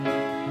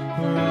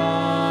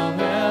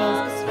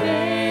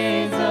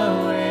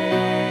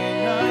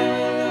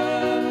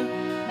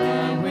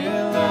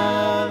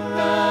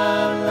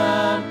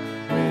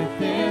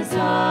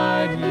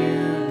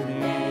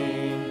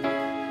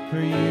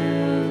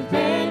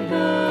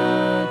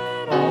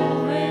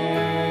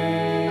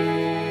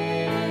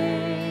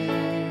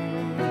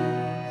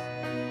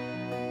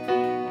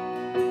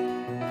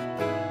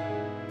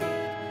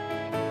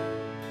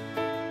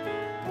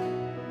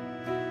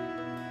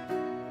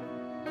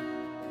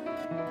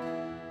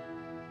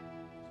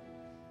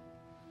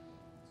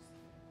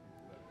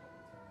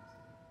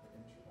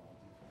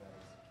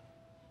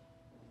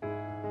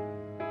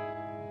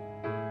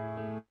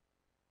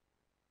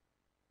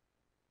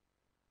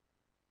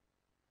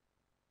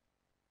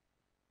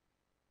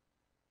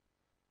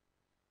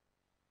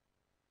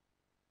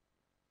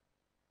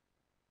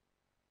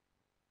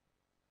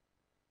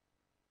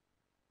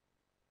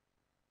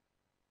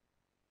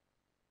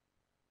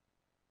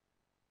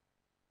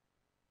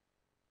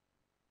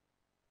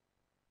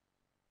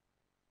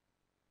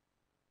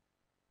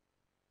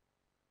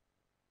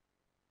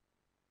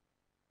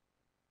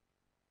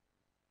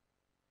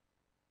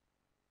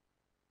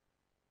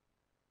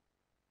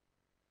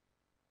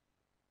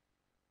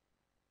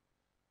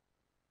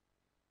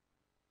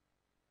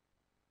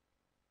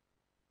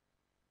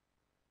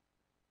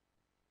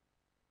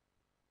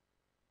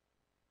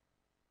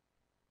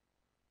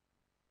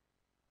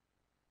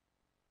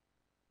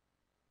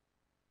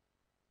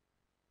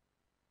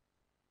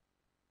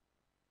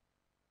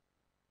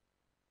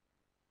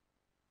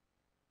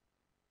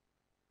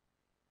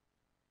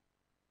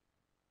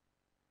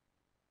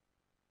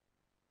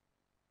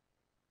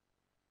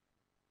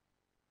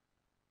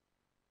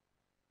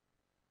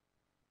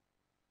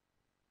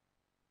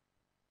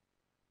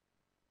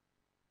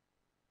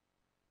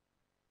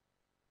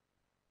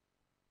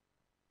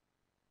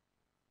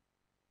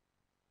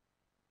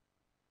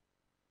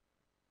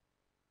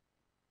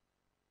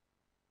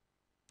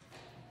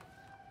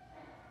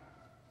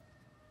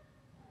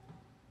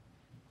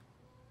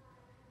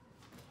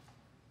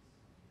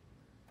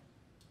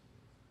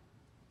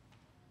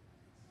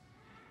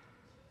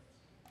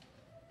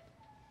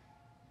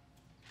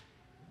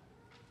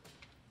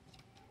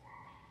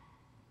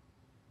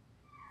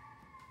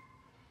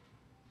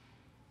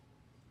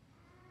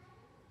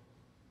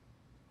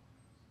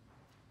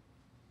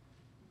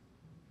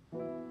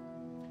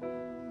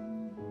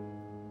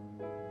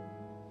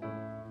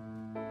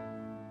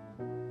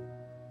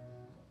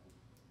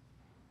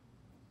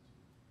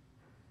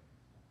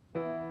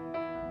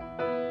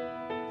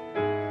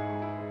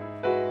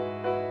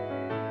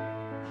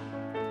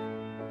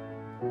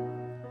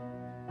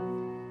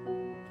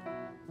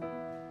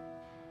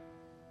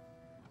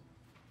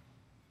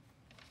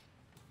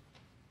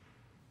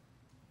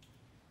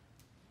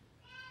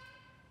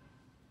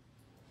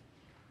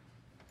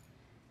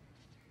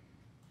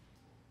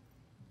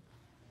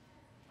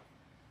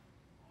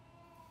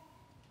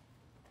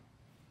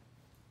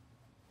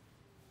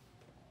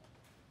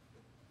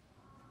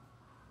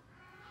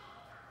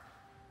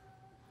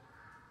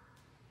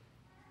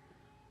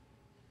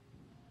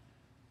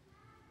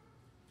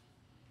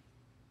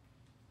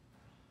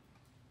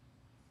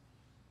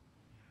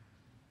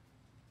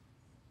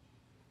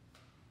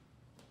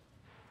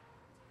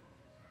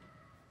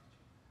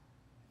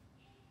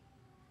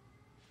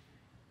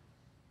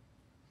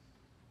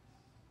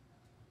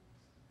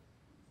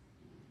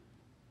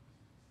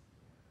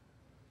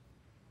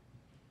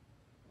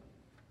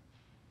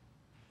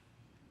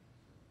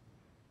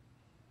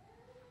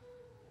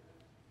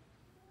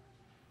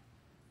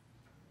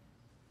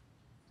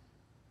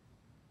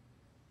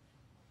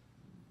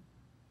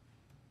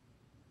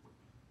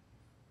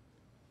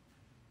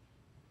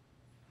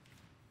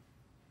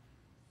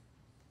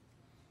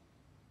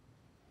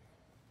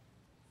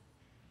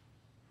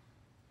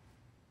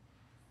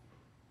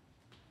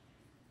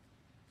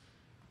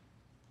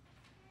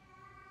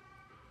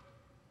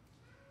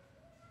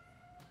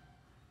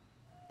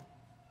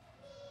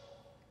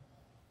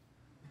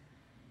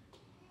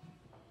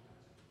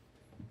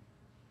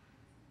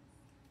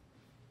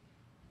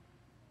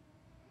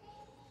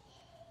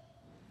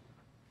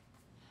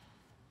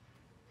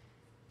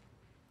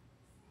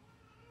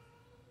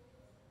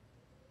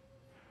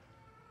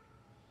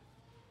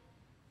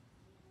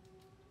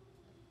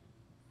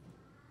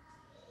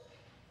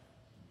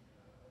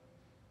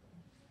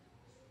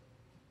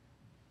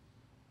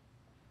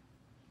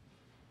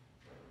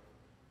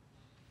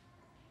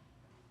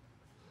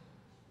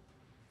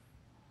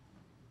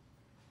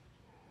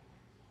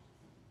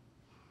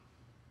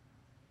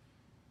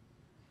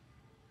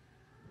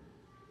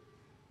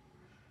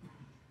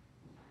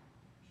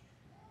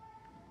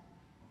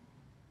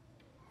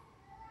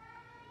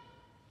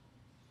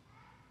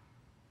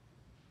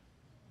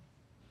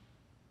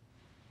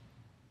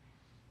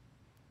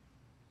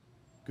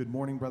Good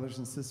morning, brothers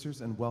and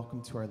sisters, and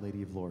welcome to Our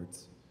Lady of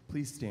Lourdes.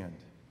 Please stand.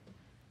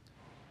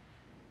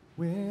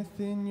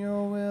 Within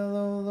your will,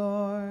 O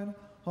Lord,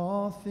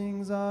 all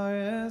things are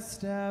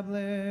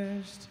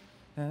established,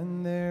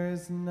 and there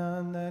is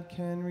none that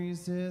can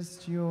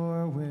resist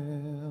your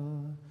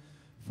will.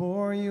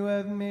 For you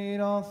have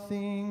made all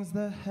things,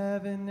 the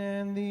heaven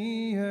and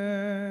the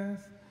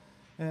earth,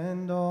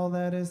 and all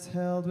that is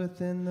held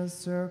within the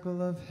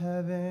circle of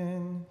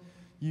heaven.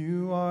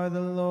 You are the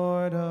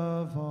Lord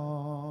of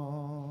all.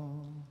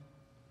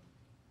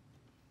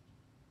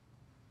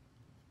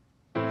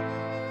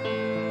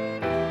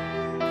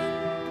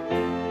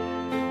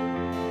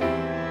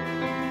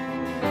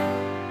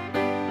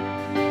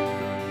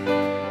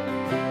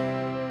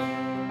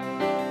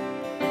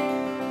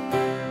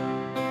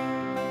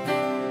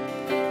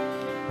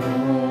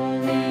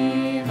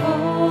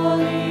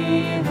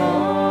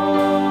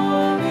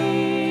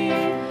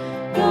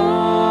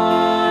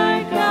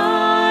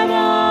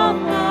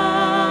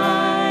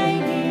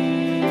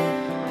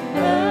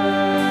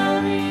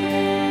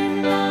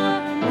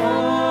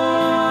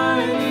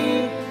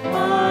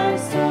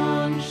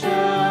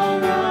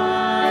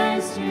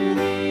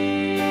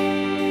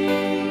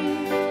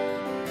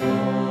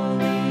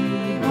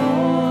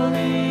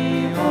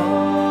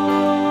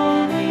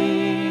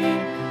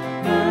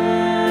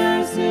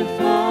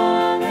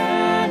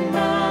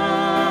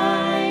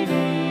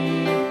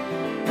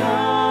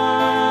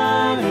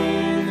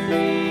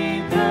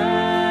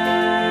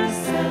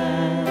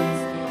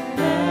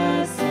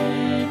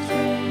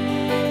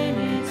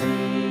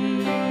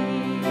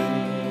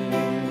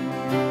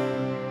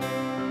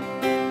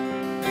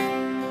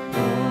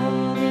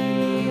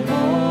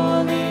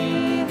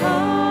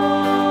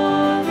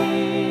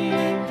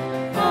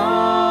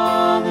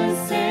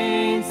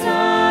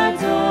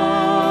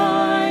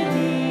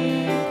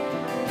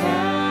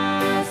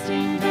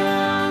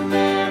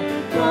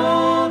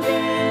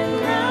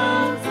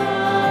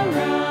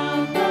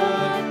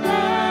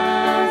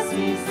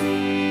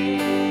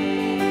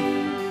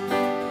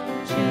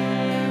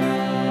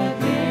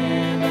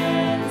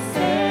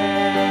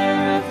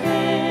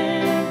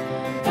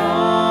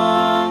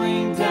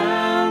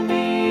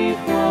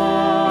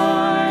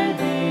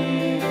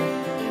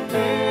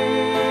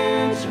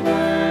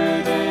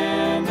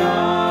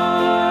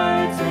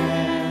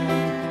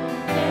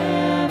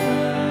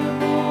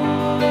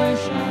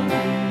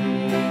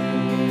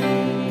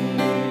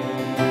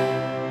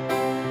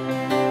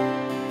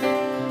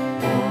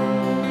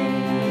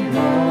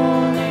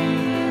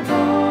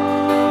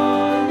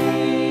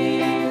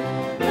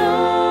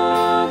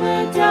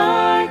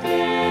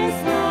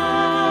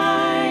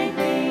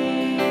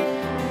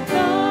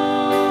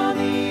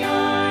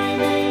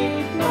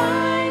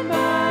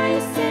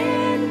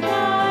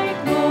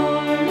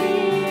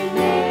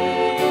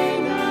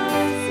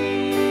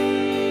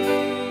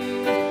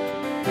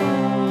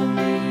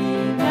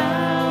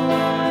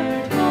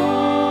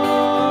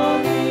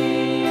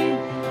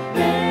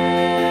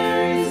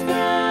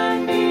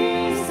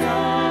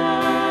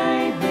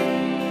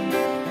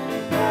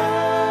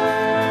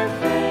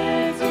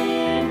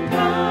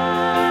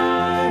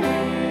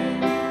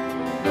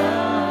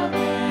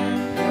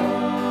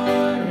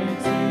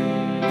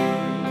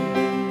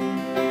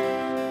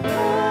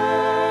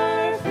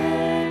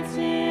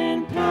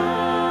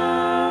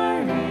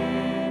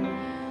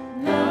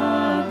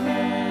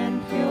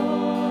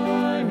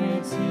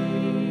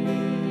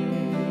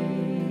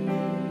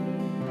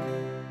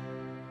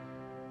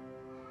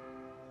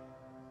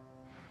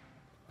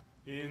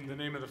 In the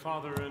name of the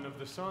Father, and of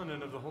the Son,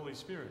 and of the Holy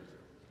Spirit.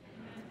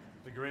 Amen.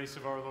 The grace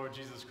of our Lord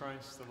Jesus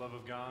Christ, the love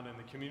of God, and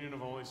the communion of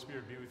the Holy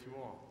Spirit be with you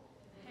all.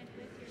 And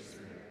with your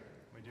spirit.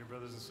 My dear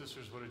brothers and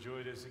sisters, what a joy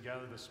it is to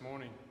gather this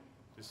morning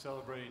to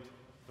celebrate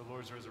the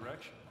Lord's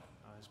resurrection,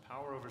 his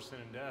power over sin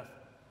and death,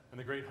 and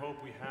the great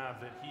hope we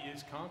have that he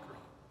is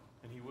conquering,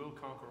 and he will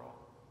conquer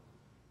all.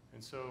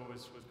 And so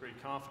it's with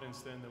great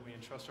confidence then that we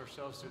entrust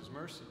ourselves to his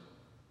mercy,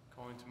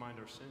 calling to mind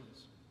our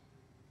sins.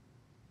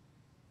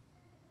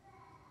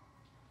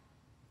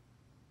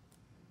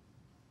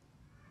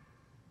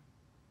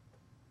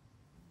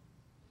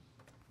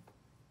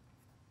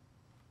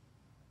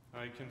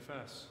 I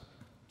confess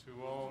to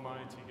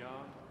Almighty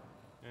God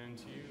and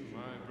to you,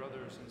 my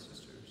brothers and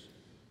sisters,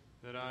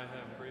 that I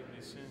have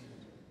greatly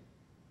sinned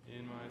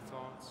in my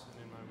thoughts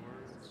and in my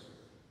words,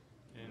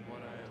 in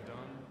what I have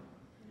done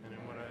and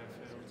in what I have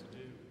failed to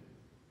do,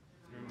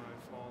 through my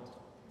fault,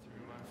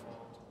 through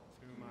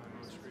my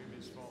most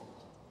grievous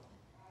fault.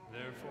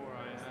 Therefore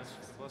I ask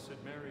the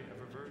Blessed Mary,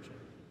 ever Virgin,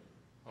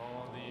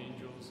 all the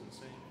angels and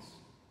saints,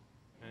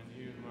 and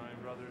you, my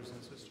brothers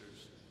and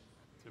sisters,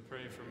 to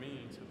pray for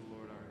me to the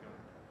Lord our God.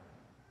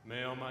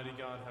 May Almighty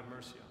God have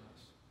mercy on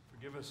us,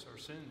 forgive us our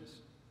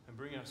sins, and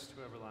bring us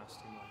to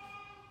everlasting life.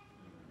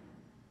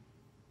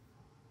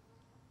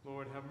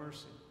 Lord, have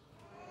mercy.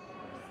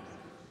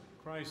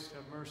 Christ,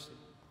 have mercy.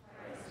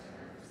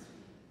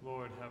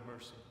 Lord, have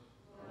mercy.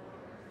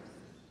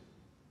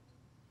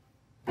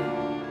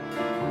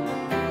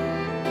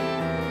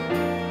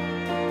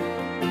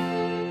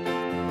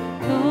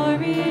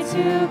 Glory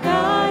to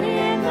God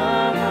in the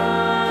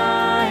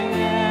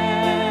highest,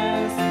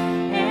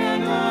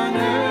 and on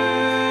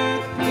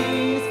earth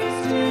peace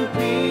to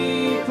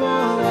people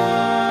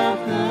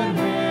of good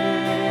will.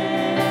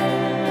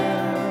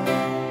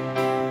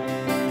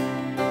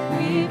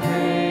 We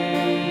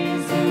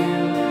praise you,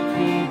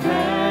 we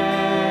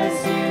bless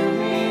you,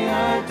 we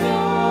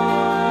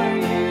adore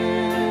you,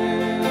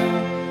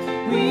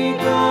 we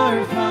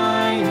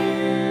glorify you.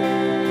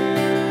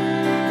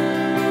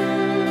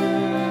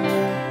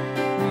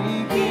 We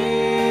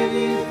give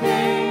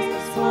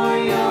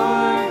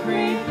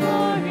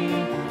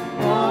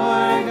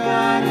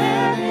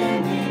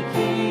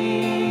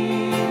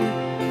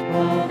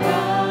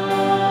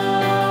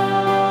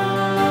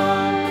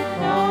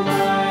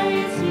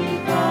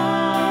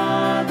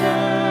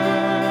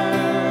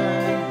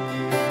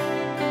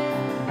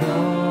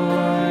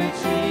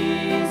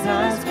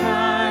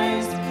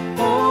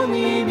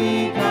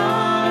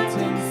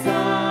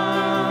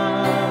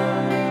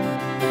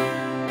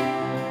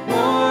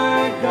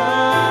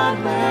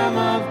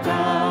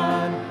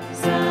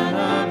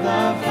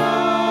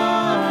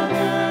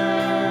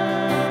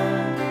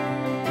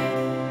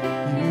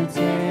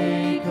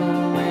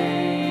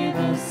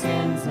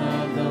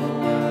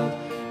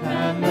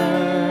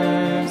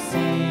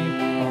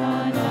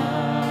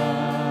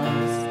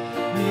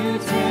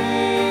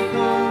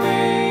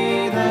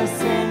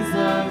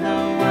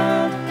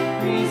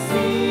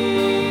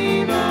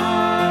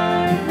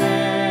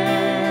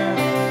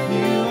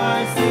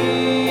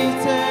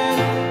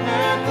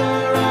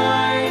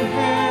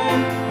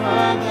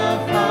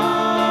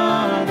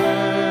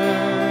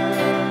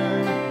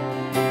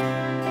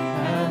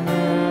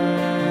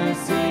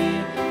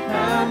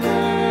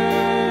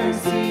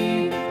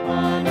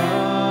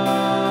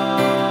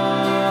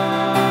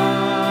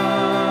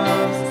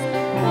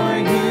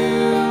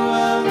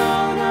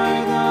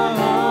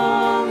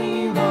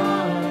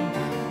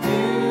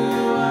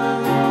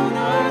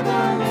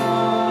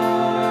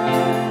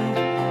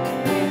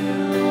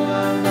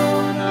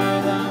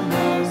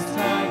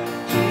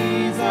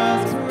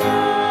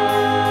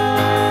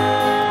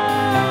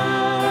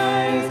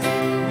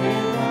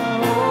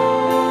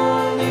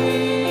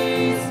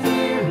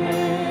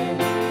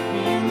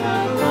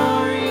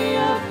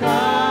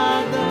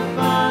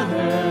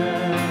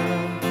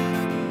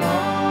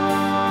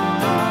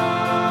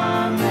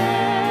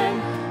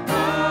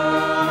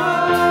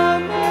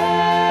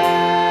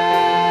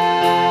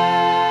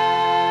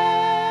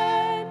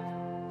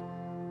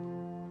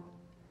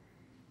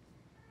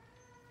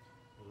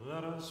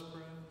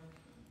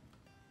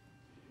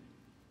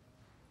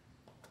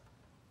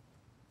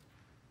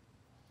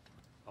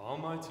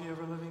Almighty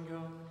ever-living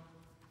God,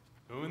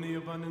 who in the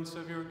abundance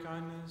of your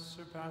kindness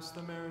surpass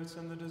the merits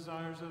and the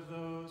desires of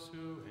those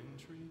who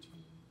entreat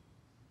you,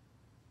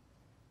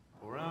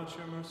 pour out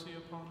your mercy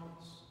upon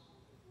us,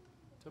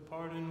 to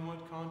pardon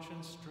what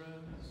conscience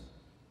dreads,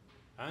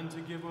 and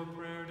to give what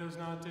prayer does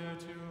not dare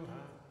to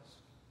ask.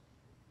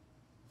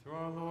 Through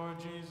our Lord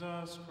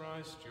Jesus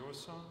Christ, your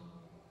Son,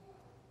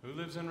 who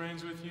lives and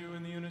reigns with you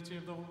in the unity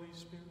of the Holy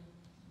Spirit,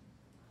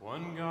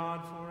 one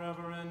God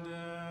forever and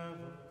ever.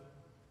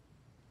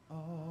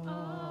 Amen.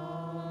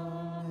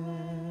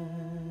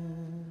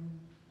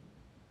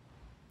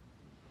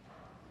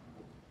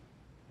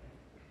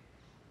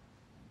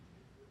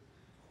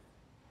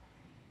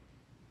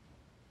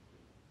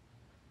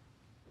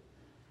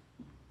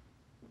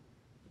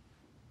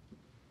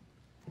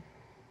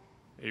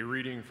 A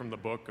reading from the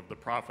book of the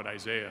prophet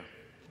Isaiah.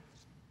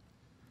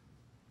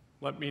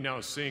 Let me now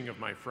sing of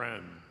my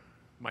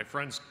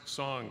friend's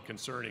song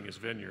concerning his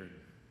vineyard.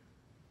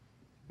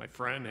 My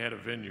friend had a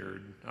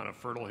vineyard on a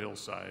fertile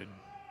hillside.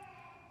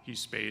 He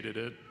spaded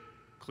it,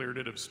 cleared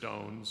it of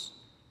stones,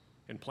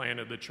 and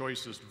planted the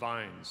choicest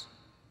vines.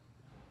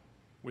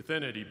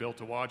 Within it he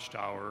built a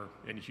watchtower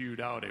and hewed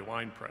out a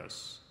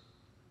winepress.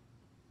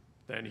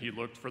 Then he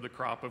looked for the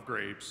crop of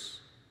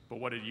grapes, but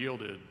what it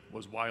yielded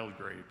was wild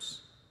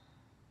grapes.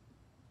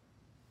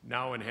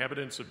 Now,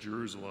 inhabitants of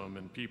Jerusalem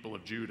and people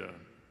of Judah,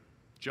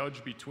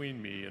 judge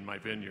between me and my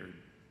vineyard.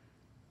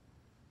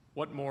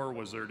 What more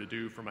was there to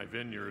do for my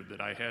vineyard that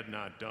I had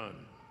not done?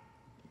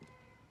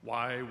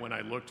 Why, when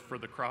I looked for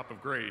the crop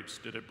of grapes,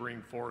 did it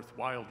bring forth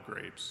wild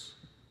grapes?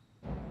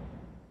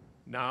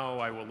 Now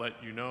I will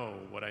let you know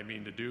what I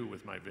mean to do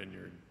with my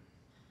vineyard.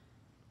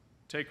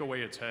 Take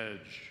away its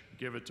hedge,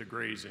 give it to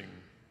grazing.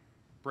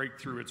 Break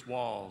through its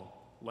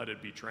wall, let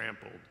it be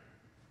trampled.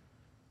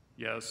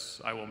 Yes,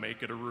 I will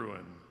make it a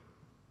ruin.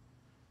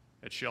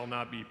 It shall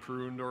not be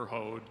pruned or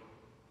hoed,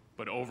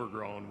 but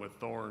overgrown with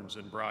thorns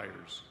and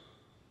briars.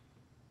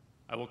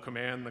 I will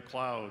command the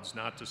clouds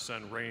not to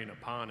send rain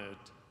upon it.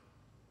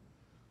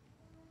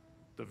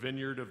 The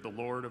vineyard of the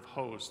Lord of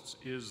hosts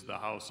is the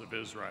house of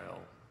Israel,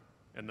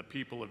 and the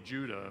people of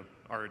Judah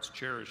are its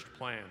cherished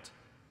plant.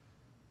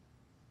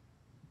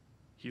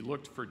 He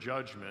looked for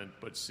judgment,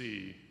 but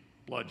see,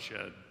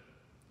 bloodshed,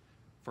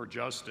 for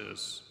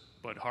justice,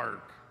 but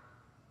hark,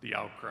 the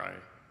outcry.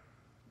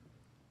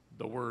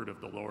 The word of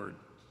the Lord.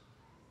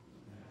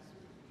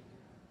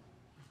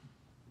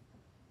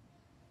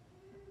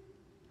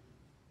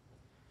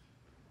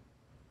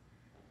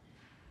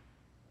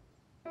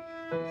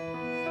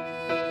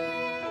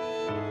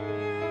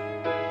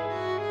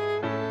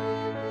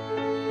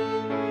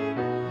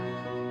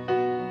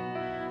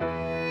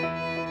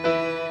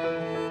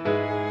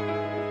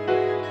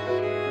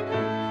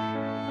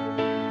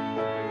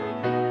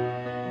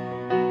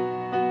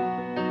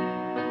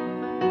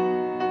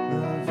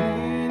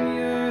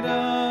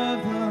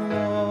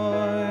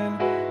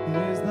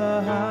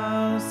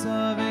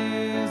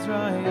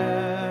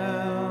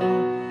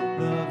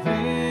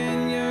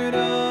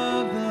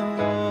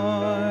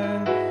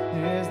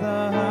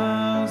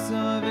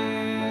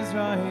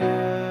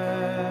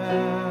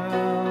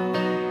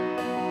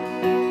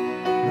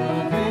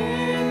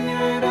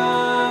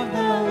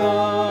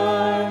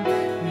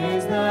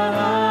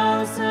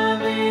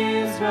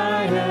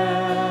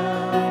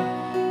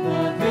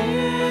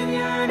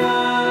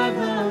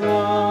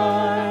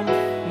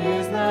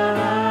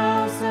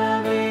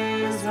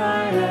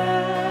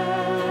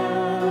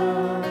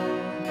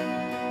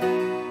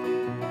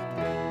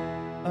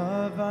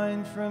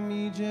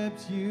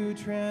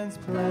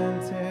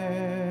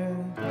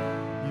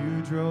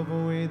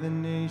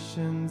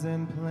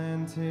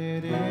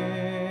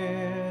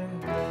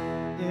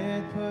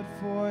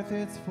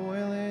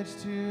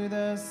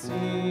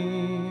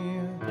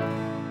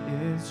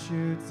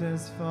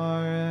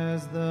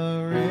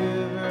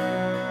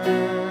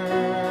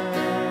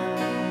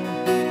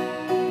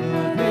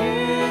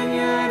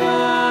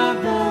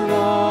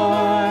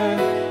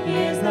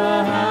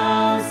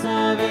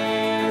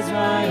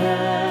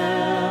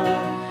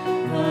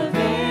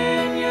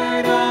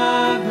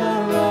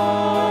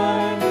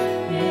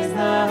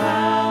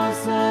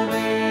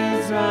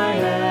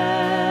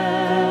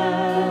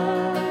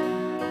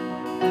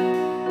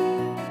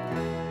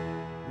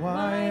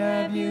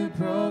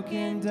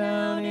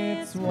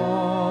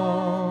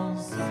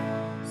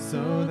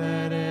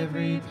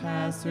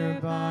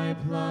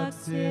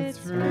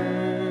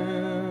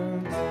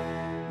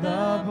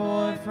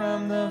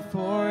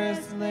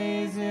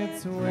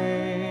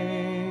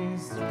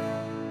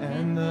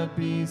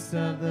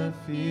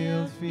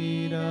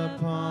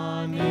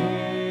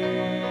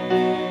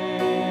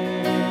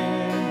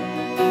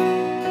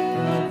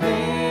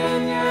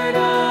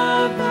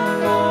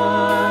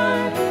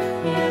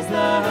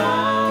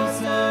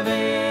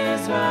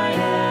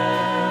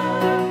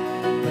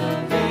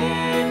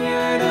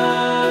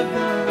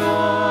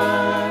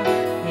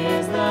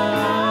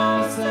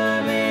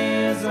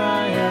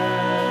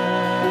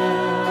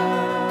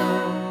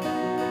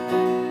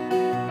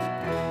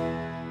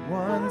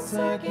 Once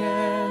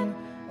again,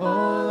 O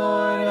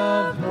Lord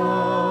of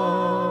hosts.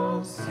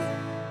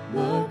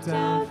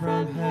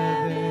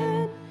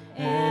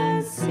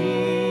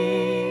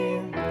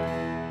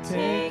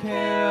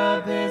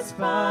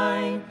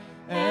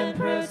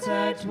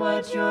 protect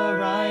what your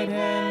right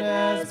hand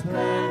has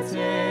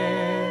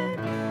planted.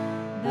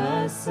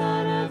 The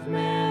Son of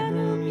Man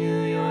whom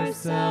you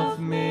yourself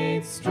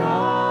made strong.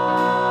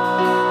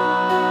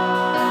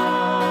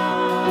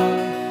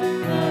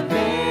 The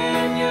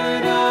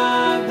vineyard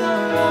of the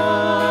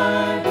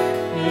Lord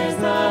is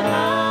the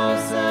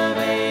house of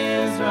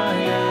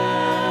Israel.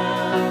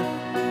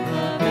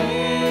 The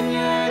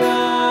vineyard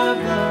of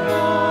the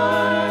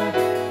Lord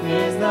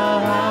is the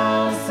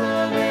house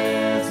of Israel.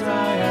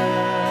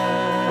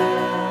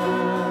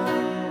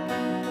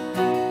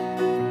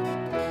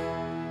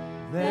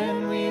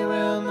 Then we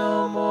will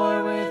no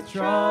more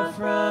withdraw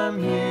from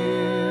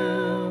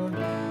you.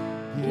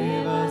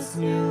 Give us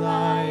new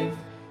life,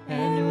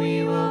 and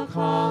we will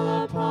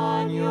call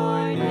upon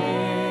your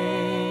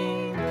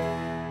name.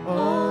 O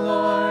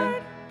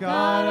Lord,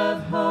 God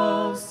of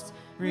hosts,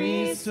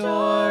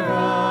 restore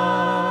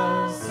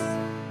us.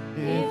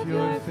 If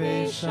your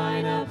face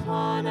shine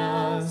upon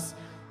us,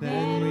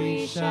 then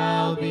we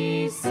shall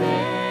be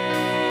saved.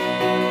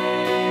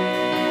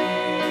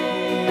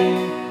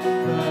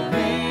 The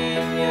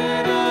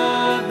vineyard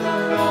of the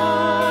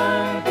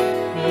Lord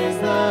is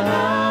the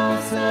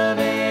house of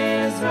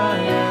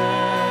Israel.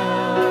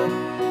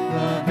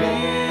 The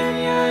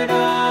vineyard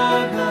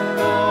of the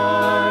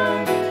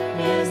Lord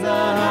is the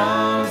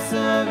house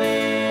of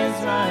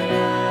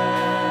Israel.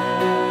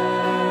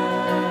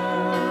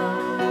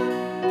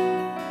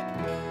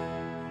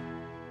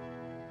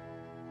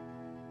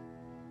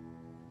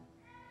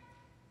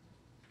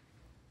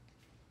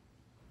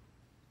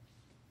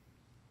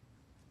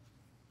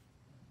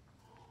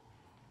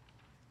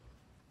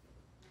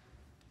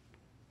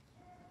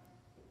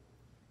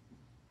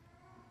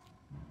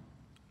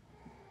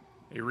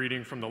 A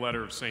reading from the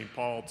letter of St.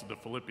 Paul to the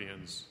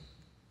Philippians.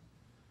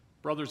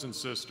 Brothers and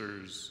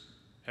sisters,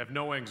 have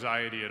no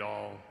anxiety at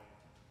all,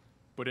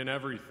 but in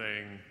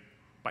everything,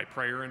 by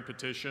prayer and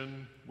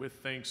petition, with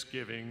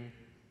thanksgiving,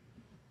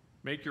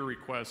 make your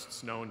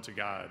requests known to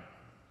God.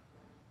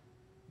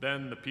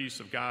 Then the peace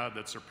of God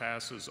that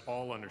surpasses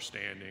all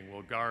understanding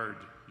will guard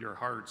your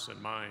hearts and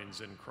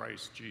minds in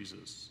Christ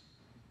Jesus.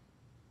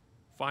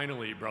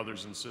 Finally,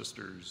 brothers and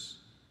sisters,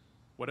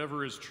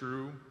 whatever is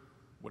true,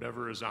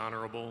 whatever is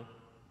honorable,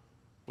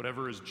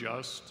 whatever is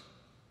just,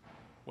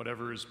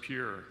 whatever is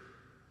pure,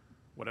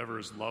 whatever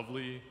is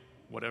lovely,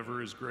 whatever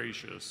is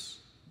gracious,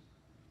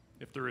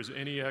 if there is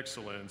any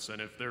excellence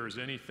and if there is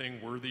anything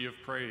worthy of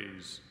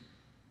praise,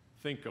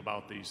 think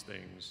about these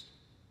things.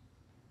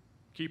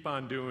 Keep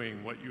on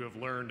doing what you have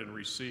learned and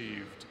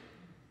received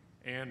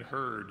and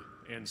heard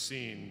and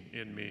seen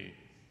in me.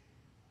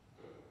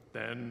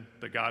 Then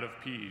the God of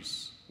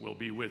peace will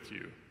be with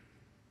you.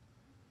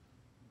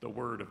 The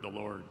word of the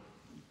Lord.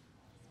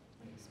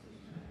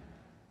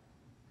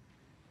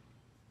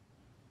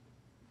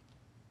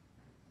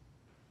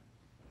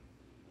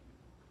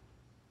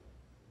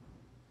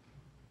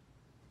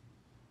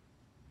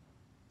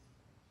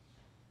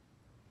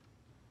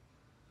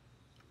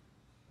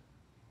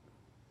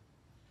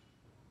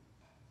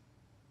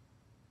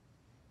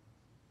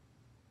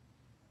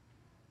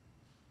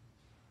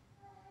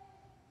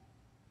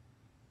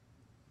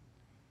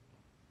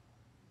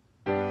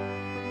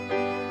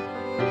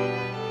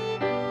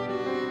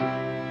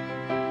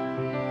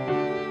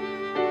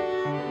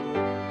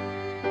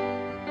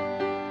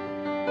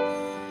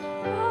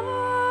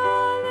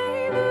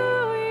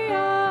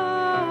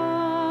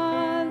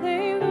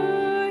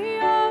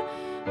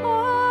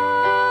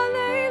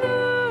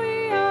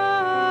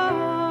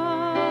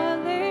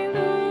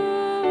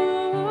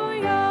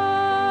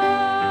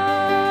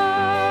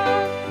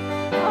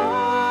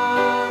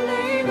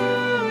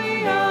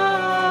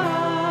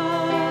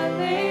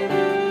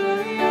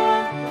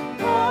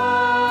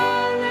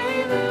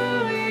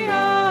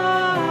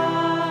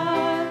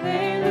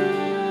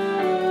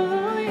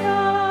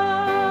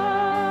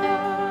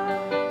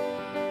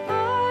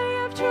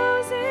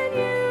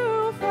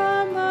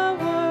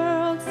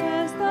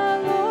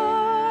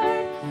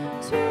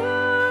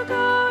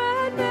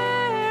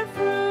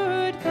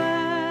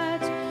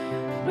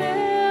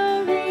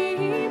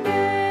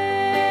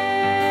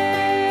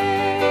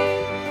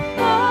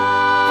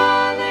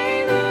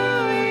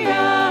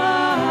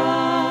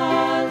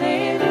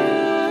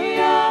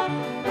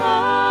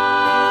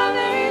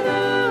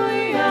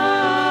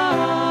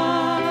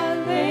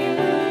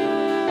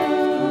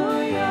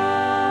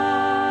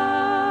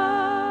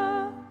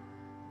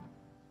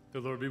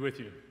 With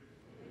you.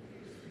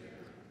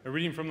 A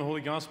reading from the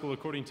Holy Gospel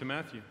according to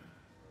Matthew.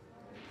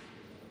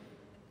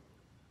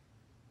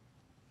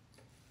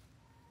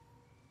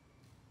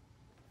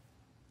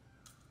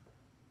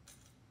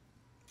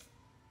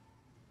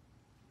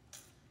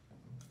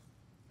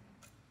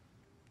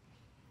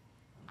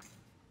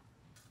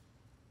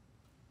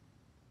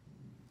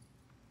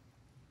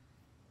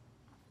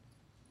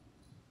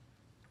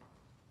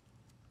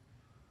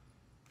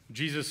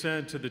 Jesus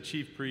said to the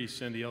chief priests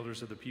and the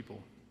elders of the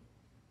people,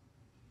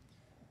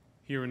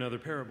 "Hear another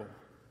parable.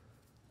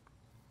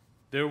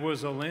 There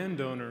was a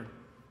landowner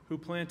who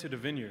planted a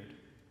vineyard,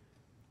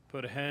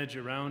 put a hedge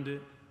around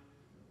it,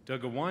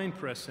 dug a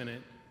winepress in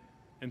it,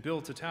 and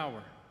built a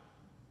tower.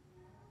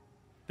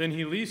 Then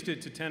he leased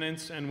it to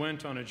tenants and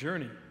went on a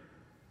journey.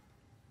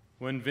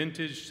 When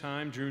vintage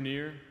time drew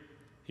near,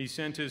 he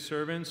sent his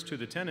servants to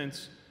the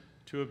tenants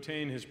to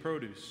obtain his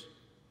produce.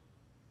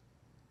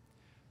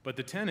 But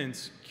the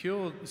tenants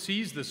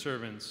seized the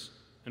servants,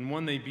 and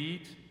one they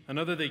beat,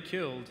 another they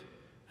killed,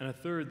 and a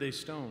third they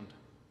stoned.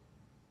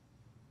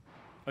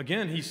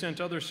 Again, he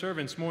sent other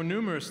servants more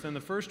numerous than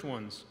the first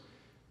ones,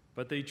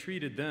 but they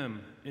treated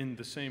them in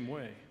the same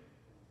way.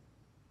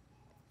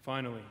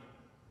 Finally,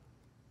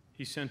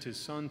 he sent his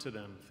son to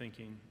them,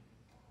 thinking,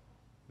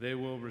 they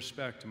will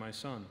respect my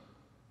son.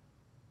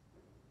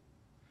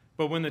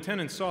 But when the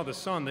tenants saw the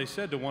son, they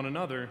said to one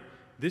another,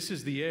 this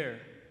is the heir.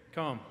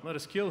 Come, let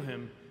us kill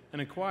him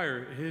and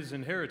acquire his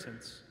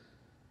inheritance.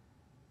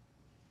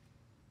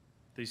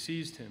 They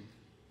seized him,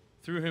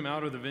 threw him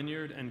out of the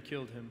vineyard, and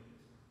killed him.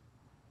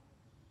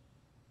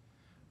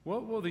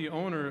 What will the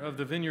owner of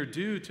the vineyard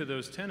do to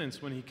those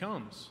tenants when he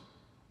comes?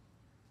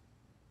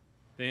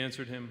 They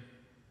answered him,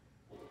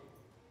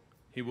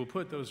 he will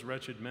put those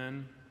wretched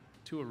men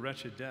to a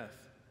wretched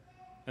death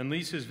and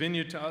lease his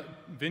vineyard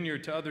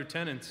to other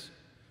tenants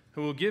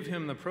who will give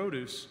him the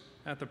produce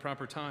at the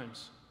proper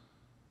times.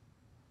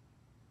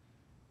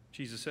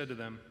 Jesus said to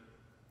them,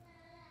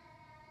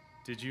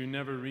 did you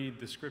never read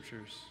the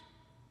scriptures?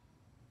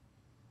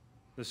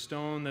 The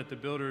stone that the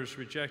builders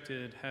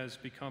rejected has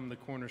become the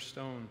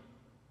cornerstone.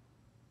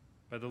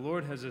 By the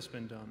Lord has this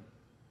been done,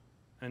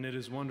 and it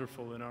is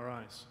wonderful in our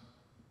eyes.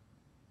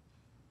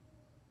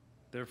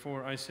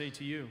 Therefore, I say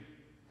to you,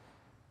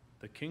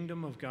 the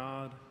kingdom of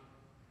God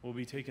will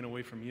be taken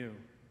away from you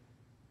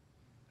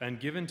and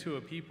given to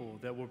a people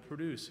that will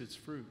produce its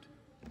fruit.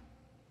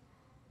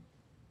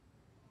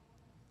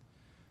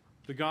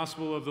 The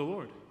Gospel of the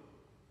Lord.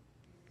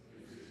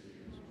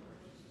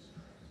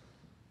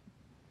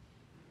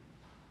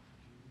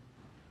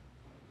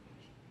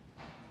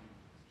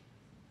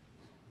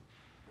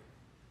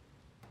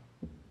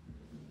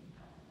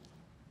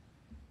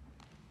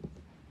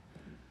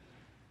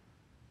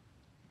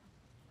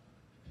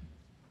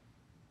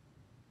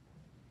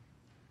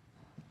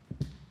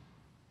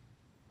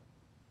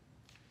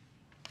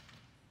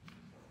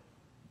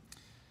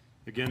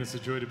 Again, it's a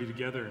joy to be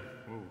together.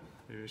 Whoa,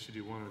 maybe I should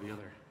do one or the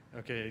other.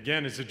 Okay,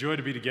 again, it's a joy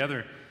to be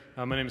together.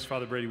 My name is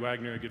Father Brady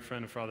Wagner, a good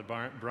friend of Father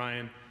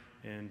Brian,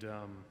 and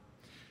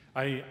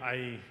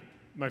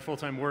my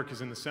full-time work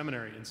is in the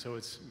seminary, and so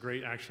it's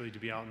great actually to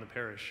be out in the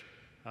parish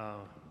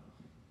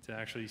to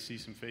actually see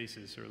some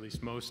faces, or at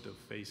least most of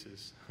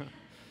faces.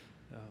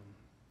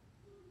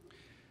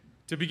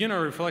 To begin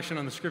our reflection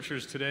on the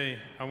scriptures today,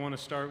 I want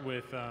to start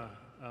with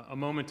a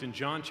moment in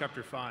John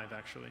chapter 5,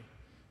 actually.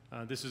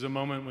 This is a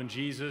moment when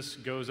Jesus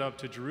goes up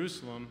to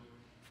Jerusalem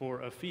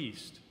for a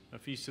feast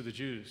of the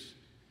Jews.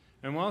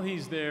 And while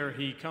he's there,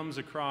 he comes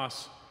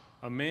across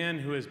a man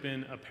who has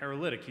been a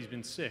paralytic. He's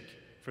been sick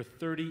for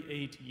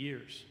 38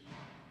 years.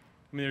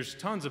 I mean, there's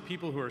tons of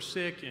people who are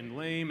sick and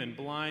lame and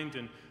blind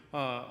and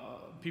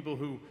people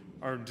who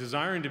are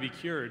desiring to be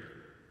cured.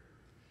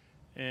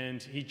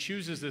 And he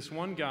chooses this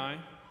one guy.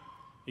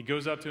 He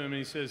goes up to him and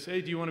he says,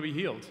 hey, do you want to be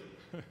healed?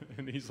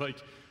 And he's like,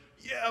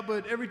 yeah,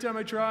 but every time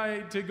I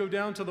try to go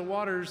down to the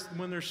waters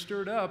when they're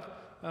stirred up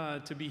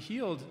to be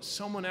healed,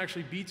 someone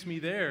actually beats me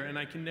there and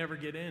I can never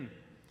get in.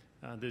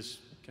 This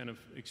kind of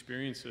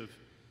experience of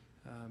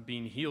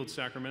being healed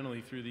sacramentally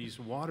through these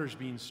waters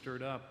being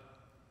stirred up.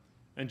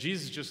 And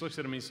Jesus just looks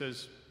at him and he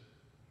says,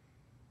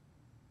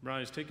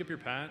 Rise, take up your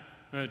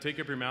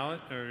mallet,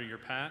 or your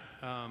pat,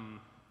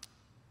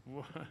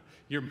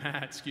 your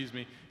mat, excuse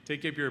me.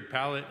 Take up your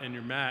pallet and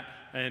your mat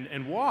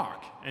and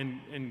walk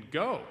and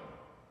go.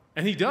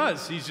 And he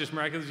does. He's just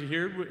miraculously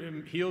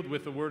healed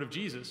with the word of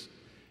Jesus.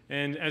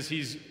 And as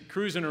he's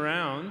cruising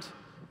around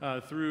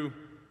through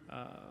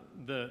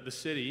the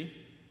city,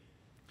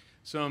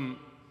 some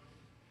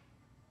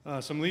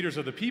leaders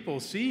of the people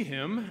see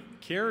him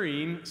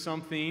carrying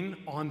something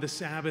on the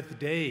Sabbath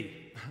day.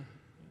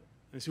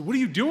 They say, what are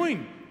you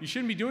doing? You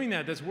shouldn't be doing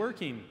that. That's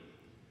working.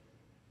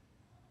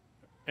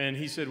 And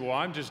he said, well,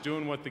 I'm just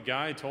doing what the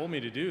guy told me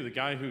to do, the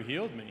guy who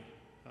healed me.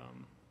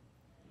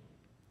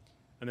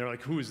 And they're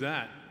like, who is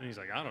that? And he's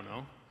like, I don't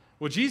know.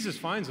 Well, Jesus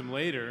finds him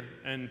later,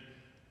 and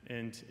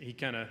he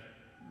kind of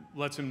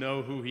lets him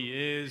know who he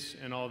is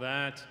and all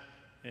that.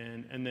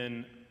 And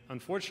then,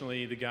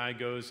 unfortunately, the guy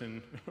goes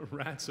and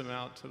rats him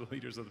out to the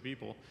leaders of the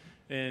people.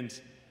 And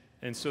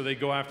so they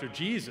go after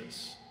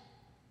Jesus.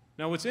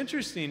 Now, what's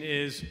interesting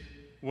is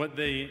what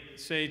they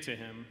say to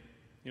him.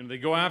 You know, they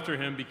go after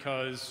him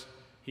because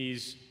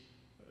he's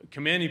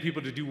commanding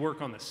people to do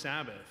work on the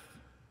Sabbath,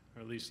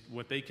 or at least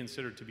what they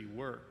consider to be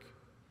work.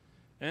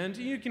 And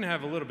you can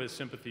have a little bit of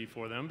sympathy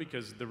for them,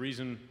 because the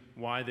reason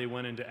why they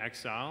went into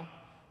exile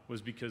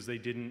was because they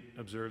didn't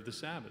observe the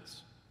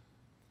Sabbaths.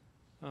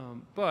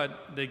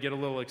 But they get a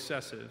little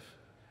excessive.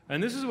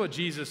 And this is what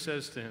Jesus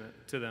says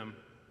to them.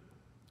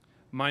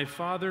 My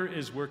Father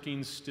is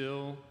working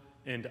still,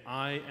 and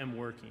I am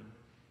working.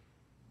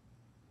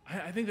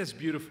 I think that's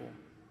beautiful.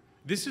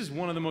 This is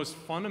one of the most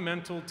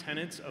fundamental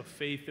tenets of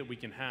faith that we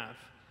can have.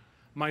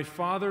 My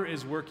Father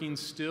is working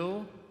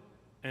still,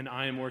 and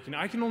I am working.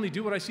 I can only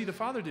do what I see the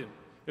Father do.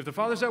 If the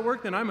Father's at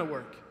work, then I'm at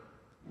work.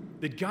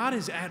 That God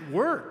is at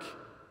work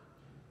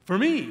for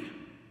me,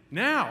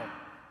 now,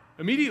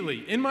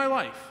 immediately, in my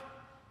life.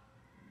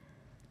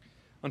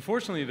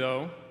 Unfortunately,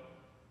 though,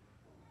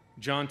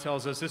 John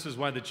tells us this is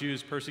why the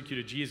Jews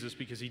persecuted Jesus,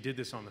 because he did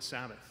this on the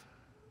Sabbath.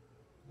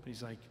 But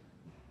he's like,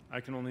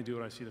 I can only do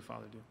what I see the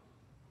Father do.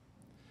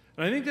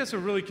 And I think that's a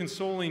really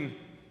consoling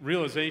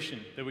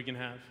realization that we can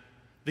have.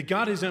 That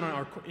God is in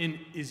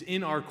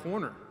our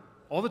corner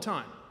all the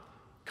time,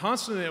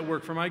 constantly at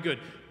work for my good,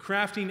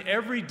 crafting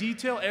every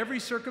detail, every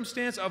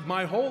circumstance of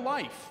my whole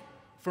life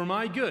for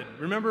my good.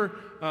 Remember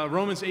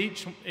Romans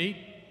 8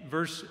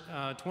 verse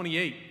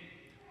 28.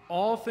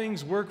 All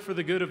things work for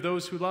the good of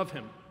those who love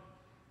him.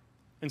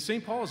 And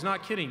St. Paul is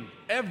not kidding.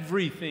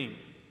 Everything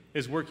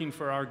is working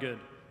for our good.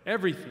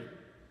 Everything.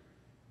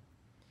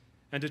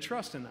 And to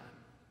trust in that.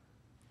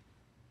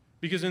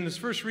 Because in this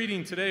first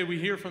reading today, we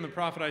hear from the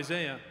prophet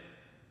Isaiah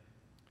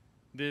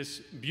this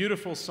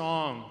beautiful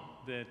song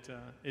that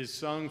is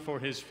sung for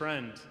his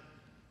friend,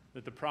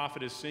 that the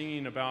prophet is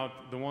singing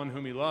about the one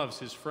whom he loves,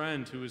 his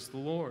friend who is the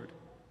Lord.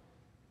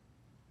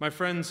 My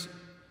friend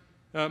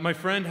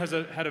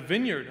had a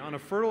vineyard on a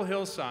fertile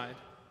hillside.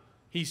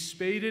 He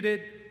spaded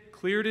it,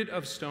 cleared it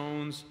of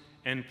stones,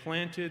 and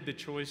planted the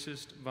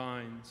choicest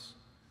vines.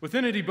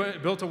 Within it he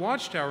built a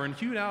watchtower and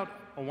hewed out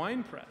a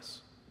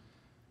winepress.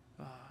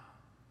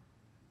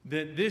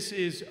 That this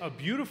is a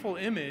beautiful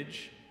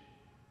image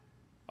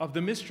of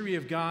the mystery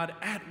of God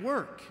at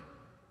work.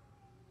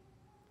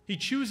 He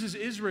chooses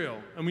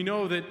Israel, and we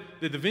know that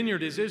the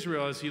vineyard is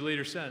Israel, as he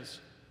later says.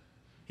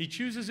 He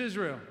chooses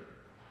Israel,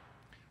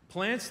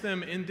 plants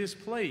them in this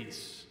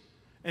place,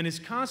 and is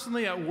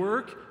constantly at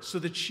work so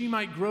that she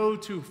might grow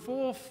to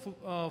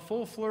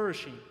full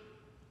flourishing,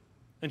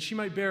 and she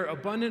might bear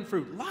abundant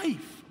fruit.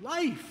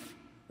 Life.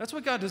 That's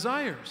what God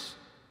desires.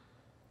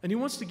 And he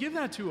wants to give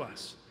that to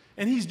us.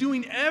 And he's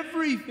doing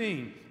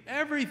everything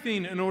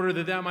in order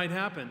that that might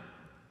happen.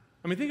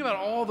 I mean, think about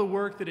all the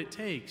work that it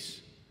takes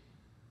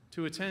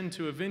to attend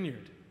to a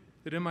vineyard,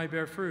 that it might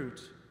bear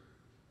fruit.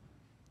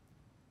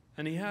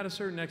 And he had a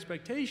certain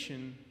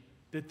expectation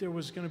that there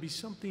was going to be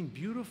something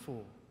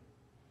beautiful,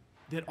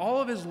 that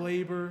all of his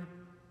labor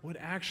would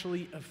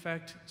actually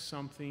affect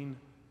something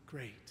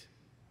great.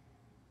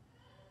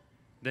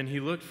 Then he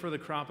looked for the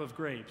crop of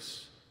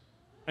grapes.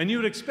 And you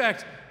would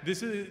expect,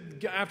 this is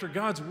after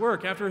God's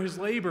work, after his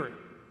labor,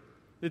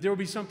 that there would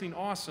be something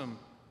awesome.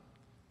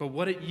 But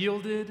what it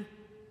yielded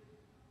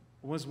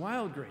was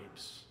wild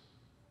grapes.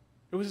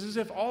 It was as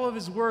if all of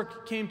his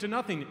work came to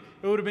nothing.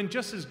 It would have been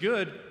just as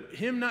good,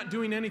 him not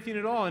doing anything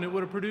at all, and it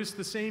would have produced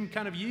the same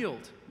kind of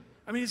yield.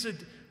 I mean, it's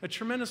a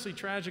tremendously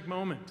tragic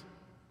moment.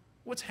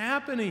 What's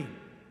happening?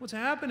 What's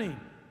happening?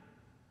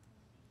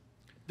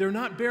 They're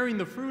not bearing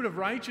the fruit of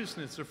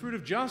righteousness, the fruit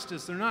of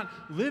justice. They're not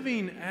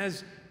living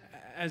as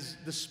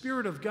the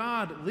Spirit of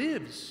God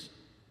lives.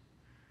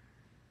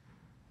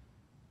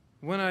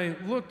 When I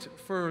looked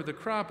for the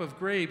crop of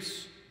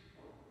grapes,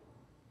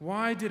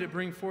 why did it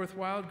bring forth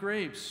wild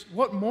grapes?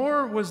 What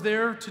more was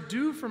there to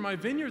do for my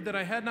vineyard that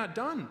I had not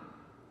done?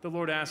 The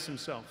Lord asked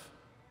himself.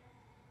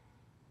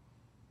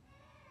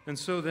 And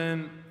so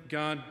then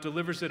God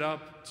delivers it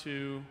up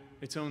to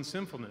its own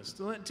sinfulness,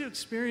 to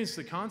experience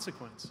the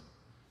consequence.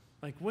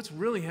 Like, what's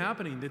really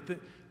happening?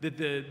 That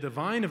the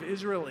vine of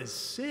Israel is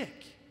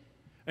sick.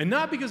 And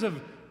not because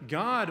of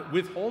God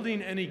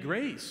withholding any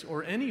grace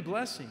or any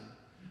blessing,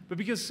 but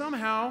because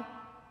somehow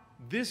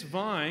this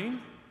vine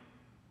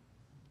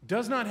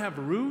does not have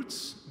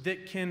roots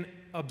that can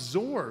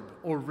absorb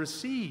or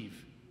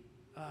receive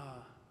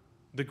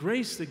the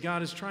grace that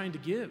God is trying to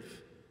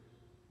give.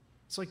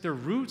 It's like their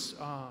roots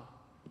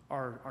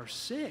are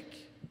sick.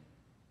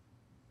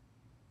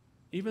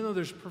 Even though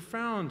there's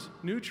profound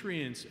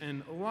nutrients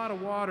and a lot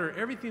of water,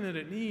 everything that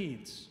it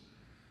needs,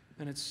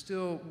 and it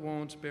still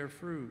won't bear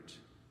fruit.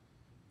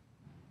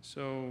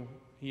 So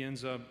he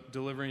ends up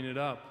delivering it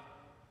up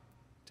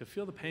to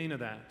feel the pain of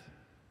that,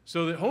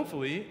 so that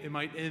hopefully it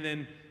might and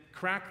then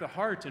crack the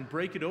heart and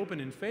break it open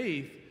in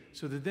faith,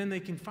 so that then they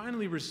can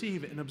finally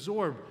receive and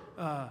absorb,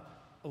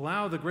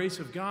 allow the grace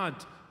of God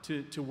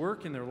to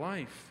work in their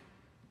life.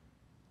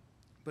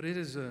 But it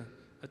is a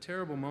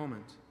terrible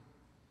moment,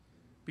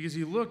 because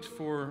he looked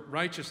for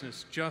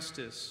righteousness,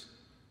 justice,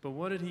 but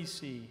what did he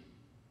see?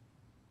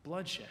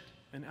 Bloodshed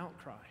and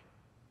outcry.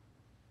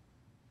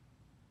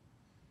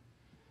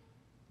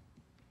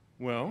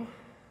 Well,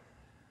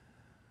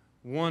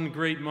 one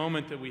great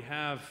moment that we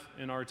have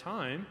in our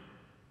time,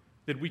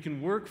 that we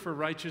can work for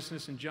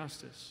righteousness and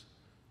justice,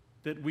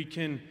 that we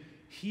can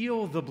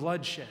heal the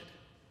bloodshed,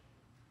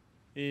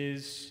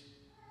 is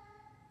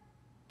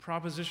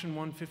Proposition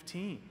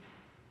 115.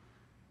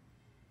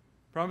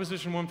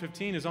 Proposition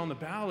 115 is on the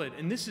ballot,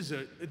 and this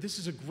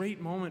is a great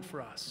moment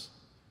for us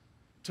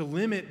to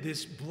limit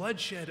this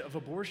bloodshed of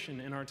abortion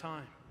in our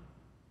time.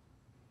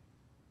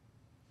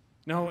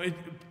 Now,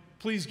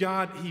 please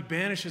God, he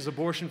banishes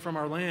abortion from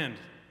our land,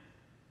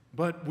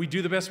 but we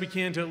do the best we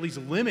can to at least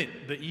limit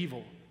the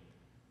evil.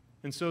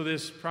 And so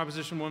this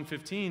Proposition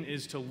 115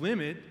 is to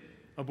limit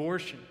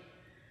abortion,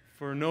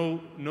 for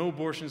no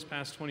abortions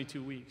past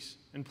 22 weeks.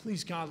 And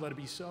please, God, let it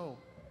be so.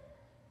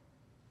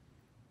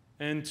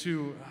 And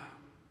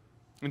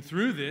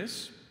through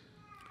this,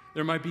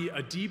 there might be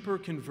a deeper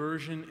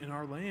conversion in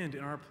our land,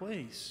 in our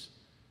place,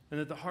 and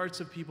that the hearts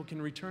of people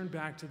can return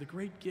back to the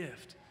great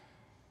gift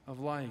of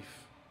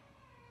life.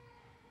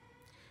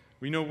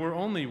 We know we're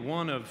only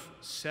one of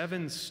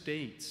 7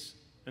 states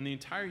in the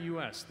entire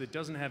U.S. that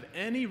doesn't have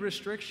any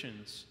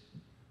restrictions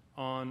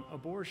on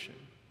abortion.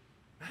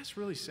 That's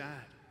really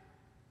sad.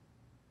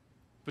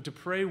 But to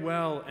pray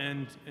well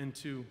and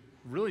to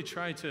really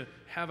try to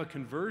have a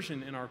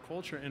conversion in our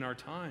culture, in our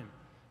time,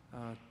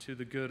 to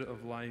the good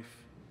of life,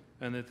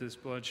 and that this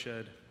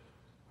bloodshed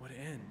would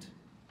end.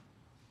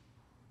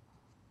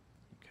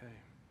 Okay.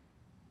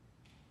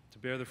 To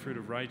bear the fruit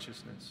of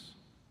righteousness.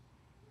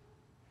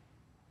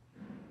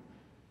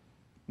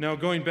 Now,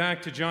 going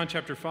back to John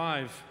chapter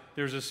 5,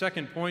 there's a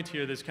second point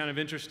here that's kind of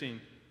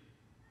interesting.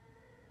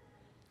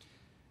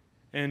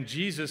 And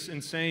Jesus,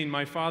 in saying,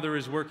 "My Father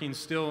is working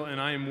still, and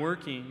I am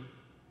working,"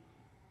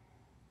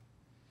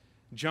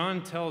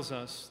 John tells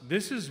us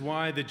this is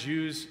why the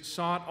Jews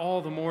sought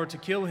all the more to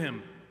kill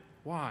him.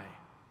 Why?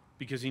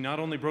 Because he not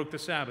only broke the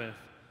Sabbath,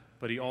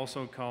 but he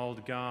also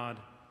called God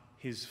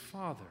his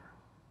Father,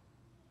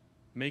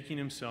 making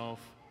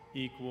himself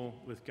equal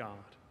with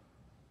God.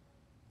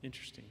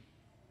 Interesting.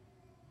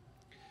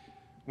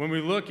 When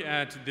we look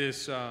at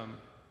this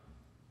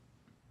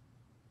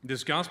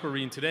gospel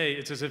reading today,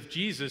 it's as if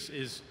Jesus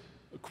is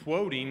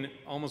quoting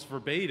almost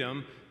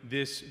verbatim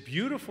this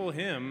beautiful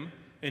hymn,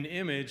 an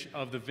image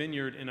of the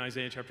vineyard in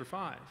Isaiah chapter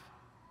 5.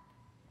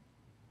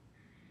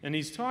 And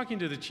he's talking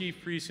to the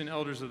chief priests and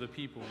elders of the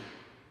people,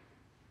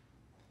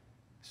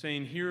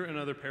 saying, "Hear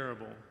another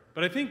parable."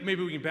 But I think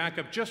maybe we can back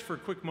up just for a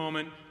quick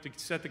moment to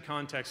set the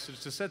context,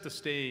 to set the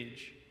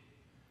stage.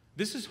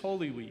 This is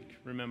Holy Week,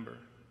 remember.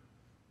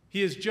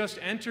 He has just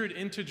entered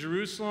into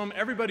Jerusalem,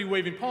 everybody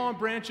waving palm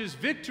branches,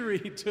 victory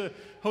to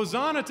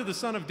Hosanna to the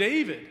Son of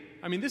David.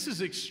 I mean, this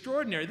is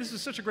extraordinary. This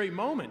is such a great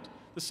moment.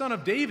 The Son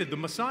of David, the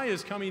Messiah,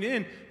 is coming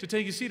in to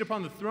take his seat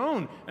upon the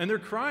throne, and they're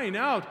crying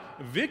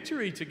out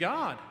victory to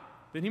God,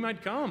 that he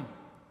might come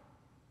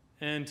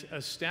and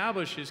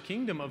establish his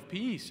kingdom of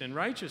peace and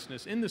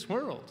righteousness in this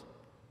world.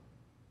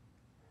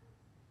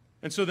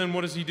 And so then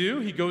what does he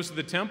do? He goes to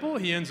the temple.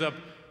 He ends up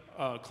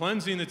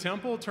cleansing the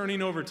temple,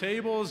 turning over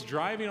tables,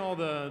 driving all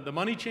the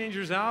money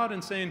changers out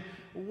and saying,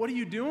 "What are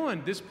you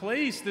doing? This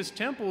place, this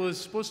temple is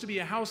supposed to be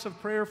a house of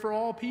prayer for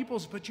all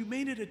peoples, but you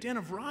made it a den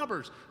of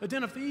robbers, a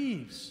den of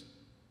thieves."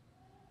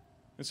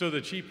 And so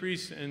the chief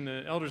priests and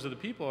the elders of the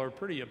people are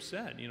pretty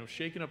upset,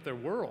 shaking up their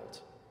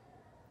world.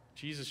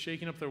 Jesus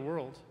shaking up their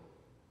world.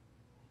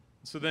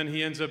 So then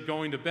he ends up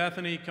going to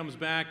Bethany, comes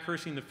back,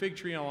 cursing the fig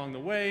tree along the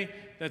way.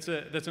 That's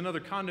another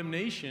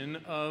condemnation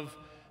of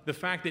the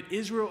fact that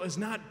Israel is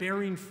not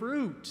bearing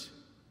fruit.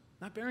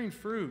 Not bearing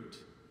fruit.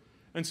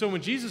 And so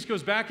when Jesus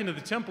goes back into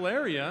the temple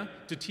area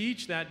to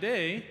teach that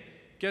day,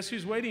 guess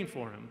who's waiting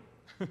for him?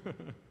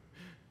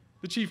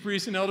 The chief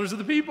priests and elders of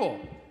the people.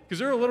 Because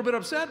they're a little bit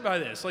upset by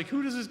this. Like,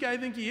 who does this guy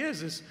think he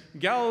is? This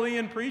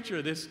Galilean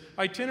preacher, this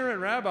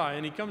itinerant rabbi,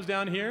 and he comes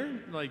down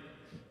here, like,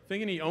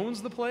 thinking he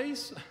owns the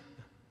place?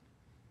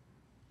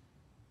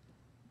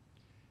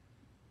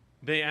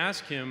 They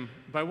ask him,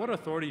 "By what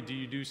authority do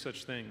you do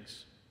such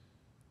things?"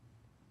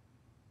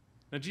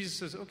 Now Jesus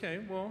says, "Okay,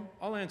 well,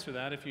 I'll answer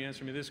that if you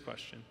answer me this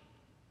question.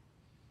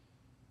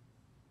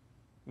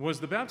 Was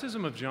the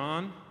baptism of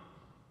John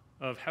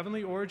of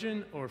heavenly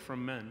origin or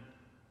from men?"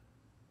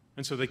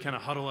 And so they kind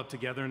of huddle up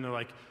together and they're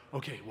like,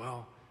 "Okay,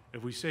 well,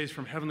 if we say it's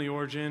from heavenly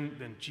origin,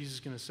 then Jesus is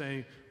going to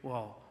say,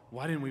 well,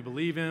 why didn't we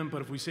believe him?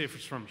 But if we say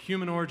it's from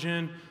human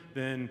origin,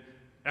 then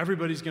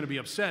everybody's going to be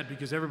upset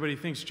because everybody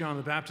thinks John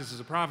the Baptist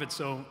is a prophet,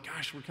 so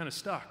gosh, we're kind of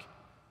stuck."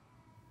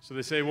 So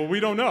they say, "Well, we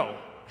don't know."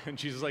 And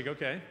Jesus is like,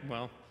 "Okay,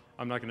 well,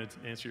 I'm not going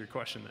to answer your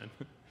question then."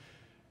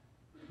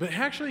 But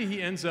actually, he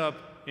ends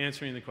up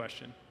answering the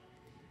question.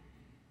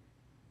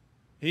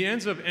 He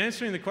ends up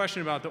answering the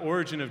question about the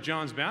origin of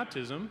John's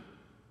baptism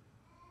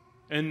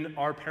in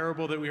our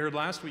parable that we heard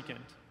last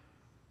weekend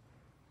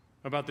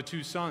about the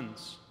 2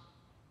 sons.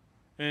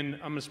 And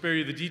I'm going to spare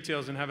you the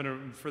details and have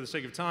it for the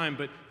sake of time,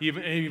 but he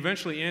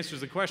eventually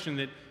answers the question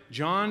that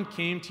John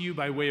came to you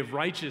by way of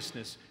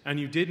righteousness, and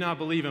you did not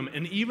believe him.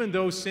 And even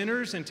though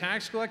sinners and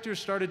tax collectors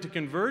started to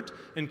convert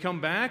and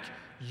come back,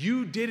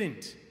 you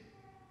didn't.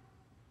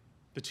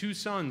 The 2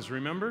 sons,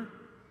 remember?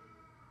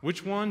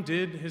 Which one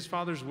did his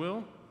father's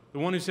will? The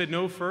one who said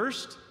no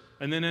first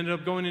and then ended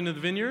up going into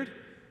the vineyard?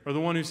 Or the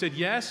one who said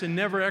yes and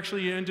never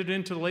actually entered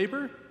into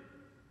labor?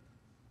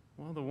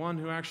 Well, the one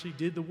who actually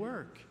did the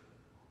work.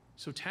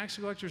 So tax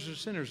collectors or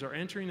sinners are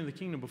entering into the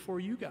kingdom before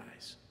you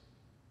guys.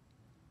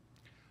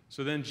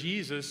 So then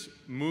Jesus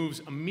moves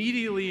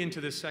immediately into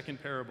this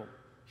second parable.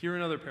 Hear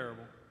another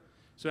parable.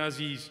 So as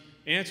he's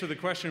answered the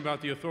question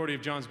about the authority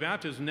of John's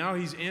baptism, now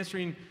he's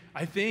answering,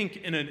 I think,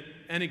 in an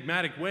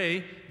enigmatic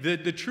way,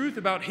 the truth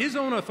about his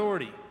own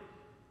authority.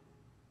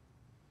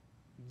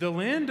 The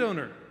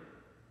landowner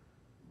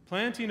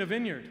planting a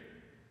vineyard.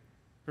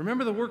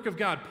 Remember the work of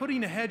God,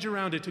 putting a hedge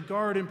around it to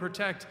guard and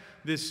protect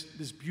this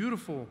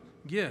beautiful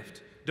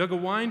gift. Dug a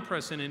wine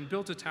press in it and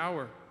built a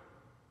tower. And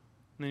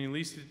then he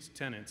leased it to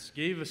tenants,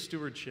 gave a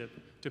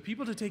stewardship to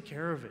people to take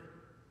care of it.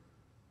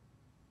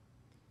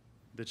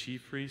 The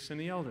chief priests and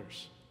the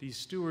elders, these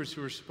stewards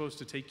who are supposed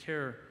to take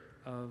care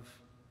of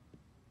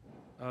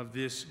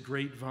this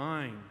great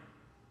vine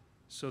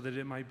so that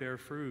it might bear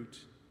fruit.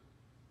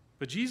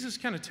 But Jesus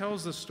kind of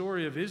tells the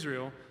story of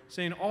Israel,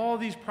 saying all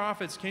these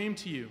prophets came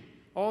to you,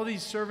 all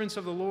these servants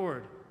of the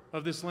Lord,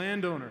 of this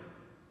landowner.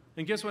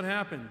 And guess what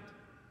happened?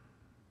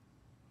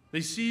 They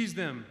seized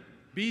them,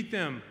 beat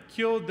them,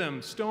 killed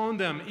them, stoned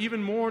them.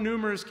 Even more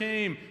numerous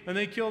came, and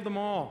they killed them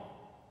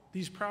all.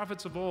 These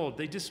prophets of old,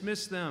 they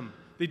dismissed them.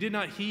 They did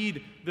not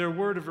heed their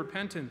word of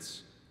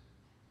repentance.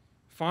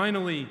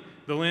 Finally,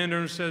 the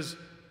landowner says,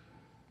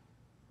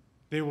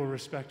 they will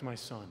respect my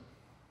son.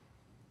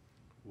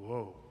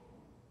 Whoa.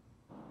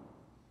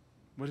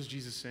 What is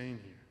Jesus saying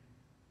here?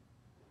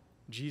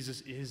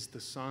 Jesus is the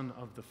Son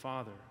of the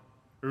Father.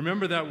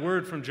 Remember that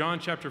word from John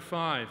chapter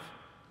 5.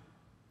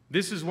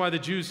 This is why the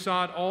Jews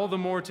sought all the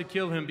more to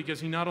kill him,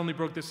 because he not only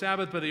broke the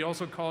Sabbath, but he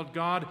also called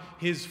God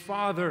his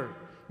Father,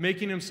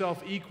 making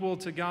himself equal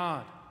to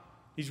God.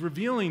 He's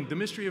revealing the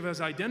mystery of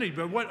his identity.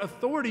 But what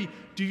authority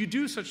do you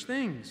do such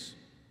things?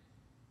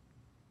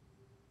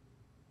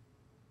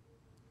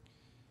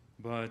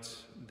 But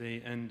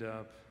they end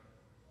up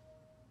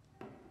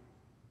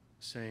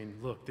saying,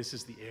 look, this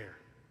is the heir.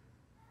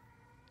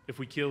 If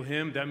we kill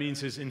him, that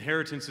means his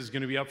inheritance is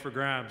going to be up for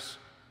grabs.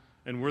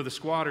 And we're the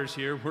squatters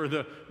here. We're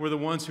the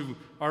ones who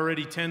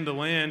already tend the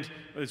land.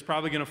 It's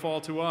probably going to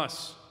fall to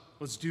us.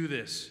 Let's do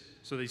this.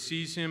 So they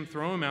seize him,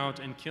 throw him out,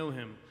 and kill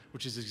him,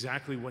 which is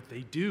exactly what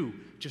they do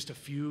just a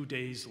few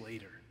days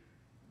later.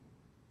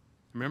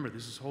 Remember,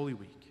 this is Holy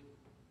Week.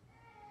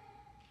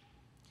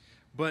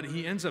 But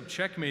he ends up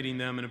checkmating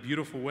them in a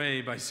beautiful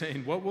way by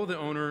saying, what will the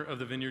owner of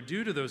the vineyard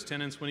do to those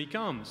tenants when he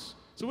comes?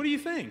 So what do you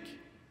think?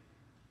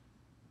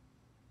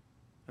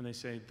 And they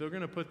say, he's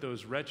going to put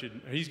those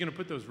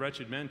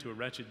wretched men to a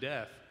wretched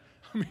death.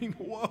 I mean,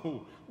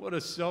 whoa, what a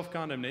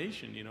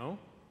self-condemnation, you know?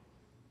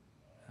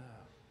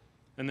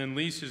 And then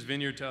lease his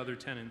vineyard to other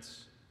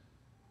tenants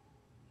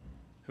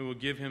who will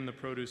give him the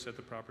produce at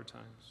the proper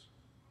times.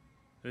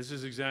 This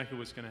is exactly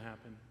what's going to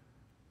happen.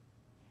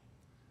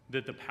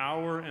 That the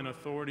power and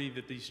authority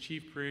that these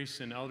chief priests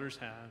and elders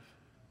have,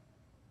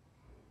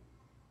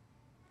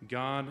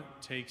 God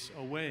takes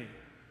away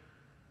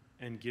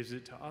and gives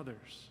it to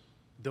others,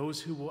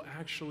 those who will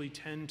actually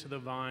tend to the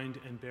vine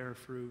and bear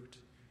fruit.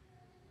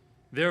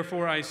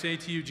 Therefore, I say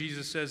to you,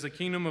 Jesus says, the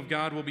kingdom of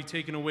God will be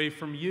taken away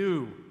from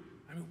you.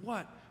 I mean,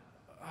 what?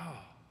 Oh,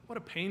 what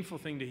a painful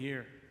thing to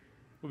hear.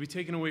 Will be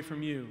taken away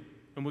from you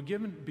and will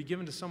be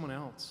given to someone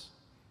else.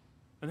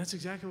 And that's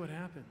exactly what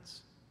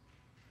happens.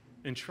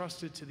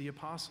 Entrusted to the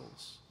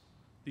apostles,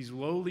 these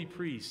lowly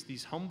priests,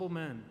 these humble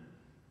men,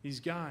 these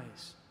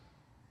guys,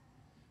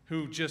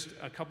 who just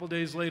a couple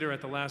days later at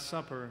the Last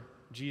Supper,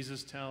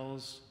 Jesus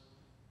tells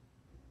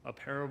a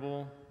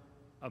parable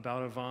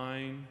about a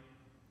vine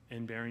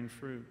and bearing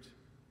fruit.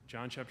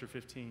 John chapter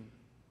 15.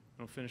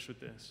 I'll finish with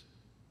this.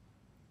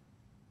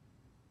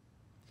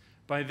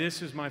 By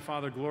this is my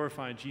Father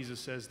glorified,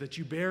 Jesus says, that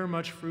you bear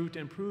much fruit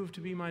and prove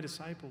to be my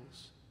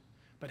disciples.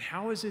 But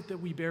how is it that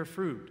we bear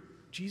fruit?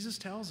 Jesus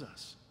tells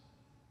us,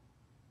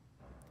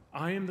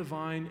 I am the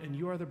vine and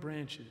you are the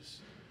branches.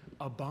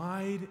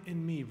 Abide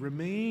in me,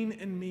 remain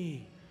in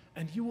me,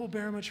 and you will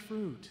bear much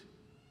fruit.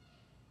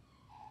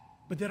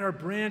 But that our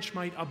branch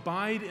might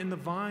abide in the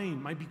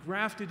vine, might be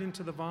grafted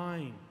into the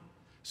vine,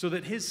 so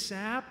that his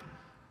sap,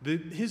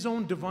 his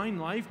own divine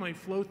life might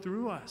flow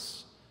through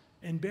us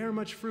and bear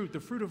much fruit, the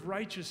fruit of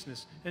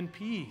righteousness and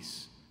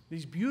peace,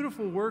 these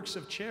beautiful works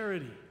of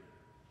charity.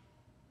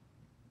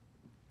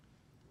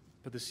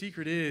 But the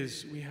secret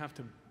is we have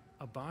to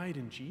abide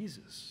in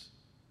Jesus.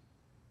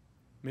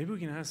 Maybe we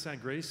can ask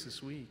that grace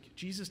this week.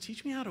 Jesus,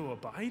 teach me how to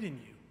abide in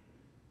you.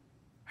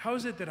 How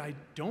is it that I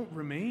don't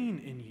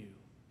remain in you?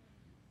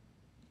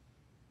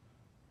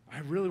 I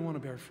really want to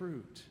bear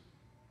fruit.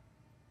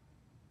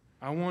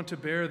 I want to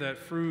bear that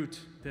fruit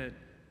that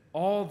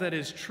all that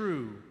is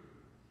true,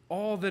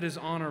 all that is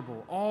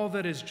honorable, all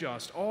that is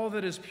just, all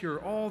that is pure,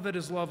 all that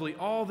is lovely,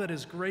 all that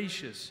is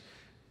gracious,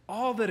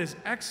 all that is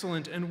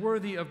excellent and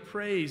worthy of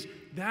praise,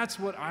 that's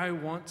what I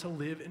want to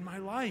live in my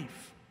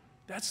life.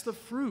 That's the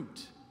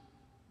fruit.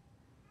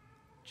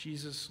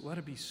 Jesus, let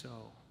it be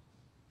so.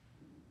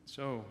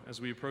 So,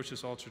 as we approach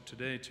this altar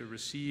today to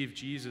receive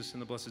Jesus in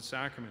the Blessed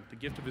Sacrament, the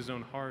gift of his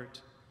own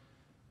heart,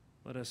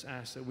 let us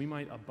ask that we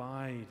might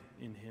abide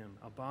in him,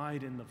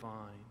 abide in the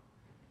vine,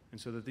 and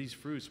so that these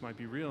fruits might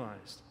be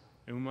realized,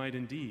 and we might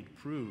indeed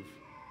prove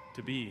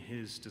to be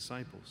his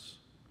disciples.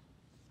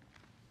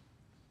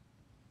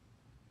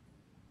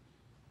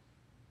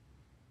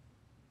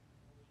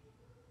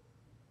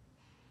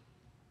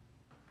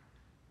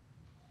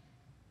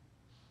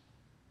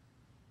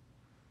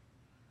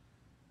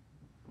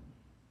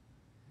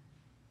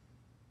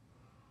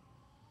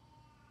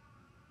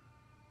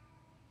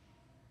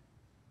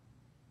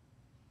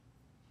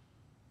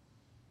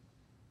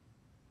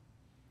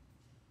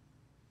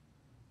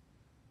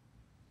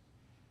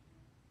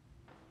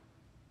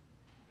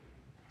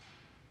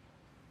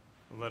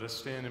 Let us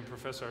stand and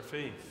profess our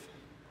faith.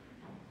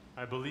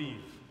 I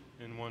believe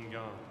in one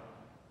God,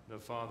 the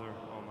Father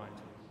Almighty,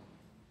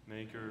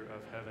 maker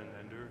of heaven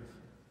and earth,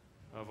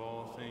 of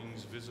all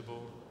things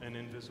visible and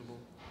invisible.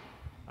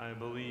 I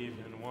believe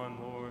in one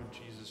Lord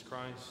Jesus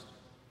Christ,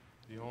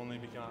 the only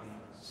begotten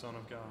Son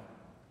of God.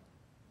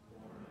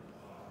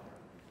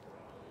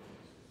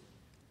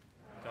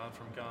 God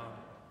from God,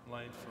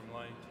 light from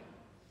light,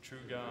 true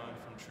God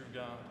from true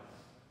God,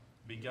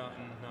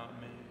 begotten, not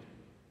made,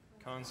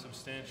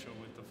 consubstantial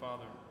with the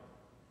Father.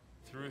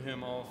 Through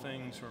him all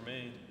things were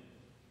made.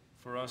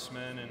 For us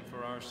men and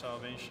for our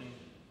salvation,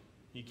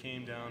 he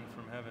came down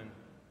from heaven,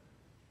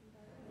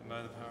 and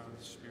by the power of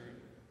the Spirit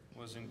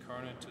was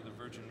incarnate to the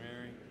Virgin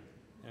Mary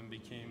and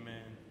became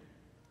man.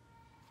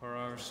 For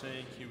our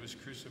sake he was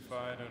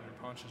crucified under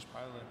Pontius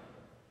Pilate.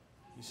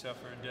 He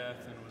suffered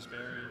death and was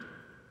buried,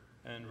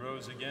 and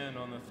rose again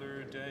on the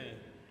third day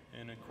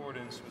in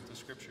accordance with the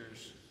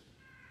Scriptures.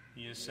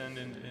 He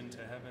ascended into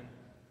heaven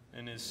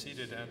and is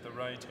seated at the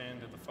right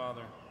hand of the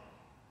Father.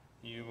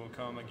 He will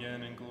come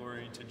again in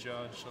glory to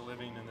judge the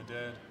living and the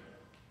dead,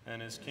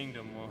 and his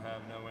kingdom will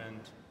have no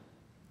end.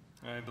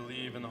 I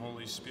believe in the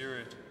Holy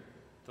Spirit,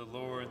 the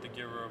Lord, the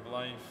giver of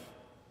life,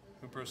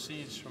 who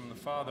proceeds from the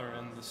Father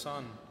and the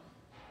Son,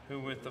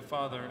 who with the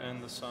Father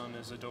and the Son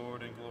is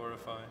adored and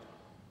glorified,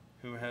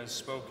 who has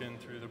spoken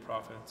through the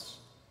prophets.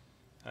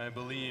 I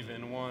believe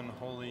in one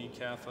holy,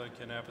 Catholic,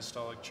 and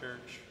Apostolic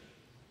Church.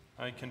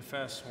 I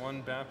confess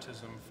one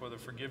baptism for the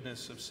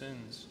forgiveness of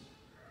sins,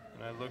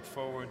 and I look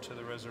forward to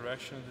the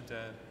resurrection of the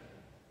dead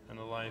and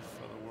the life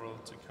of the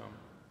world to come.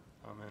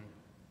 Amen.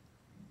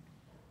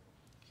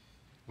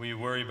 We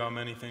worry about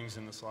many things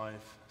in this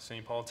life.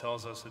 St. Paul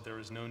tells us that there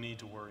is no need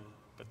to worry,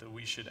 but that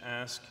we should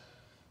ask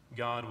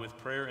God with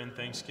prayer and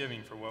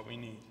thanksgiving for what we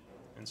need.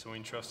 And so we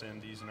entrust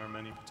in these and our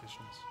many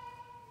petitions.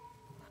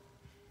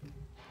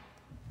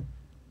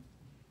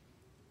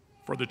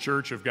 For the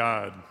church of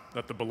God,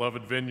 that the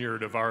beloved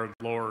vineyard of our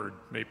Lord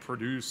may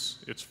produce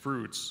its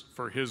fruits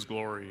for his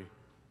glory,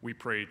 we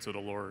pray to the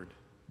Lord.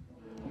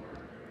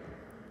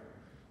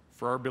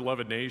 For our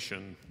beloved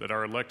nation, that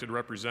our elected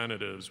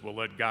representatives will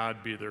let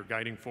God be their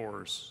guiding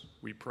force,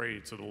 we pray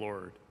to the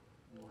Lord.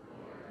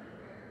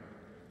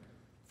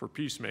 For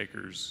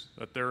peacemakers,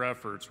 that their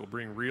efforts will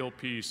bring real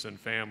peace in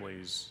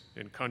families,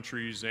 in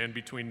countries, and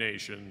between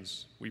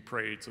nations, we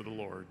pray to the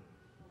Lord.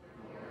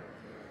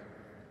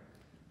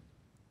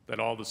 That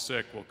all the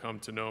sick will come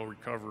to know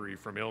recovery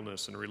from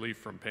illness and relief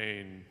from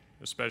pain,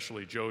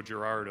 especially Joe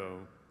Gerardo,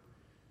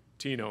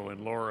 Tino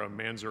and Laura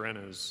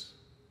Manzarenas,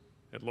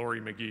 and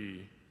Lori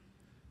McGee,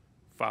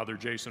 Father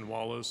Jason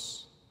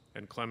Wallace,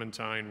 and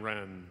Clementine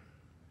Wren,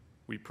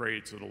 we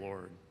pray to the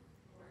Lord.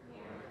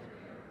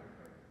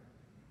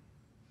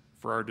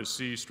 For our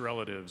deceased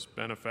relatives,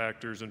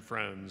 benefactors, and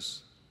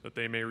friends, that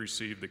they may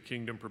receive the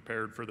kingdom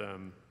prepared for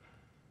them,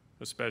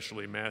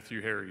 especially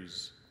Matthew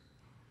Harries,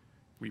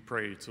 we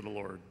pray to the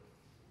Lord.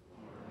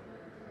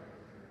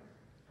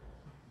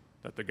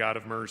 That the God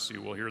of mercy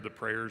will hear the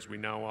prayers we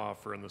now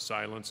offer in the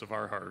silence of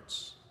our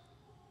hearts.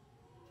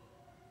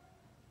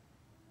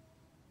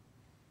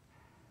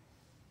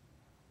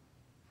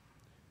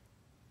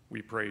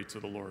 We pray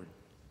to the Lord.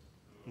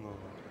 Lord.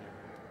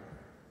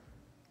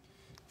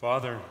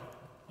 Father,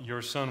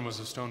 your Son was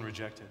a stone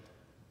rejected.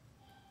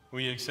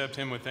 We accept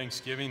him with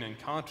thanksgiving and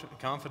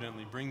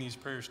confidently bring these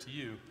prayers to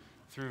you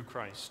through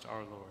Christ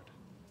our Lord.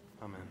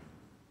 Amen.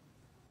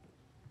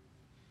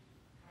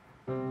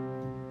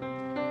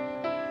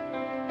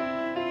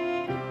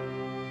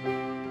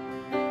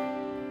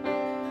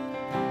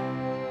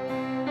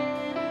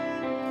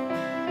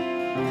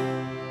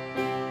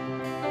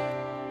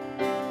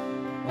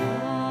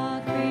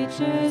 All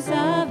creatures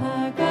of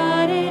our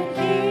God and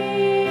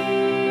King,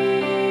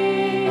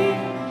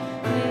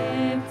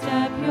 lift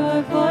up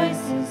your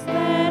voices,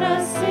 let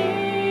us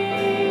sing.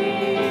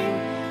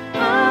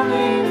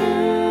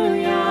 Alleluia,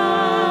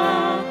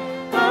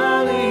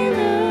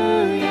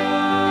 alleluia.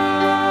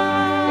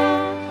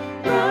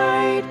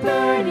 Bright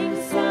burning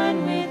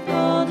sun with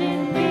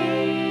golden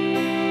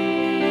beams,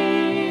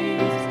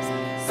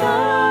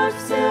 soft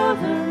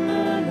silver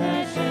moon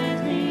that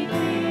gently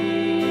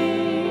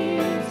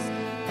gleams.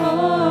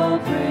 Oh,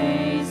 praise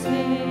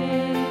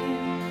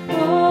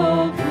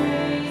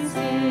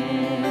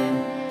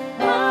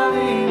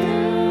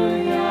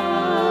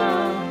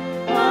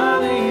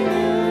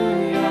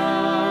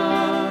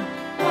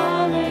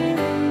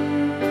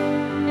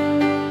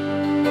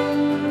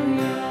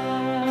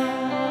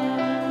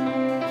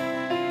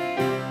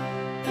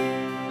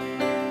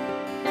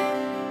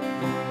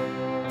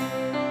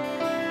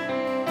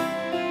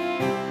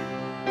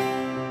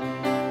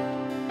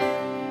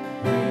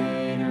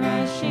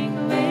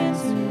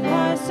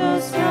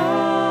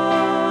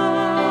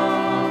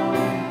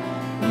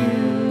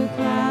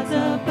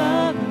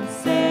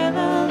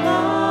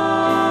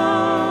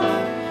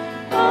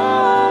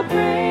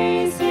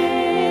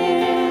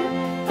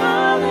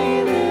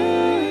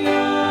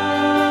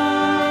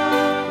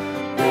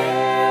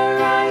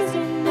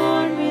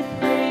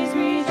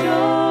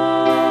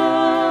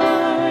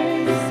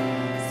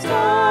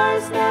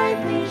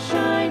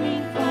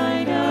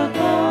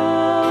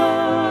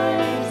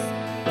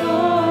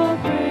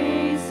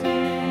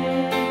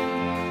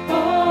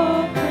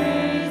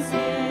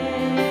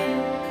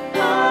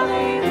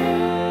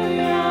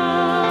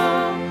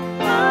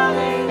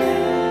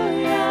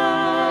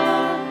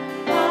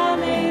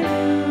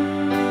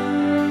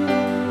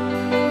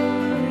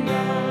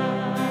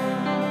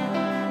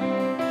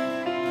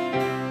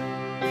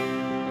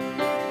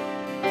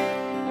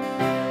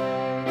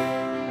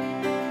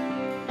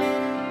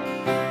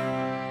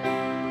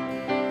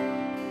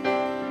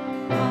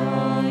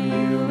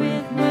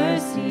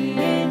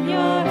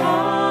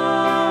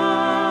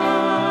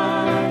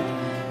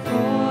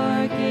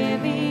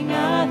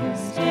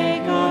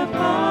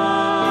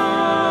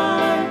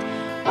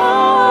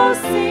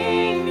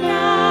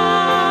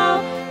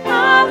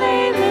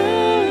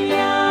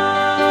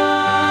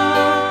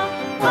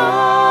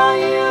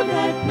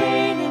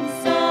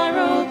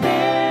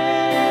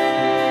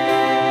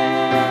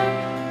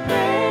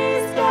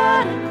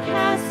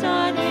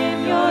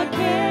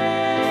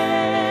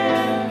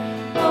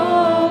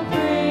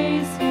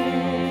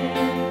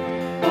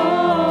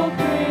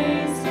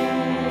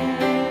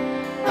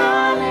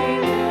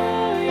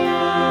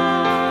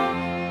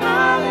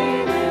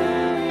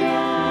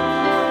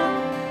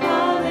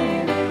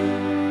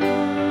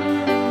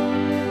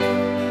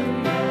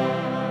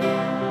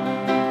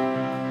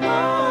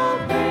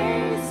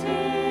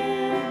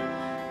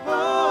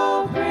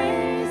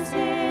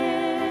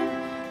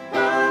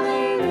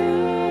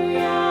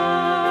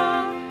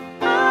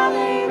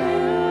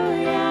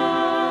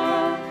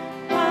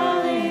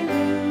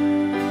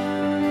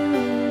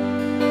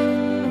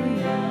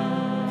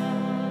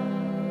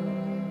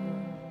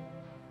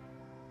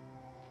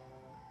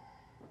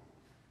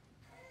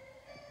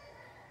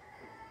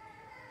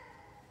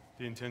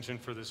The intention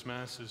for this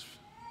Mass is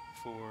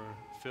for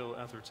Phil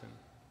Etherton.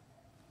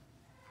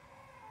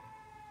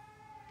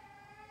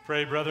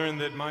 Pray, brethren,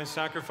 that my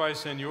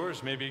sacrifice and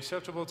yours may be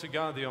acceptable to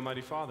God, the Almighty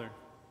Father.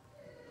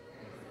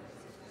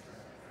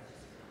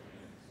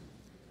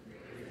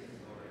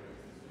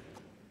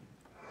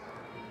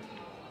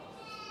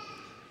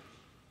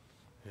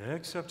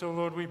 Accept, O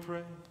Lord, we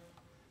pray,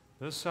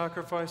 the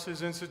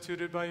sacrifices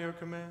instituted by your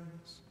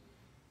commands,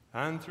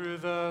 and through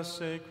the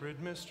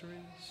sacred mysteries,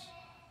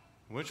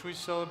 which we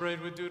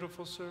celebrate with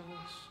dutiful service,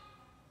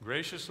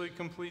 graciously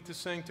complete the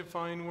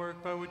sanctifying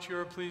work by which you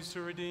are pleased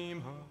to redeem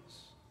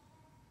us.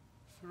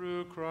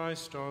 Through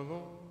Christ our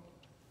Lord.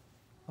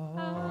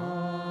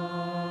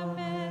 Amen.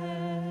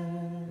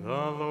 The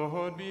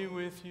Lord be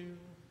with you.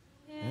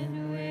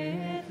 And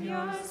with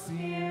your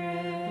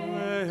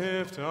spirit,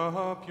 Lift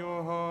up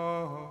your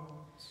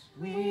hearts.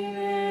 we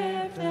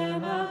lift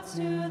them up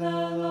to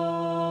the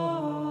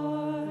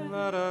Lord.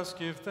 Let us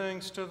give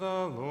thanks to the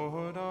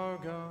Lord our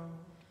God.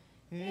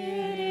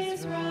 It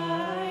is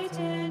right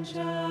and just.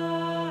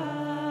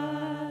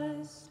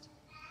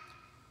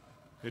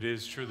 It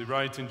is truly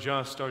right and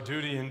just, our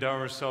duty and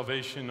our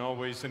salvation,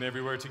 always and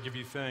everywhere to give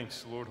you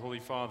thanks, Lord, Holy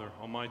Father,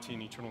 Almighty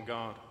and eternal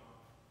God.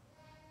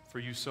 For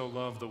you so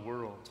loved the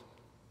world,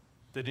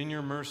 that in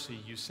your mercy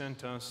you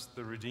sent us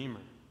the Redeemer,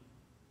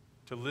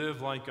 to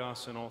live like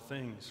us in all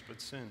things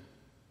but sin,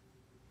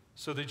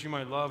 so that you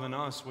might love in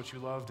us what you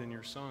loved in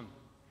your Son,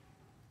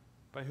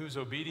 by whose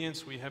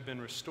obedience we have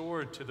been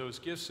restored to those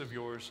gifts of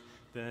yours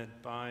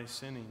that by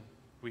sinning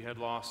we had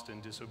lost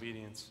in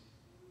disobedience.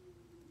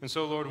 And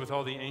so, Lord, with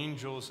all the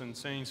angels and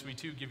saints, we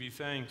too give you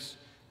thanks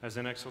as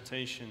an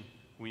exaltation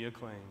we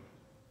acclaim.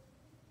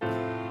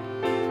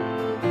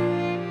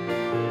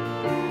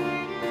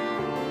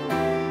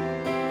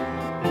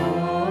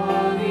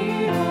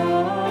 Holy,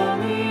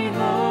 holy,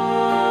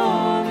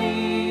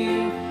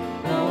 holy,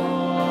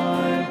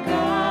 Lord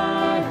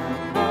God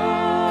of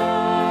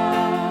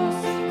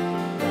hosts.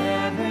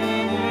 Heaven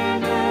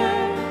and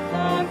earth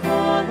are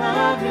full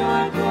of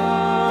your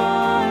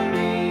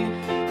glory.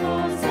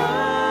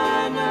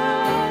 Hosanna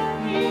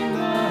in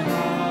the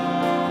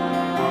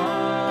highest.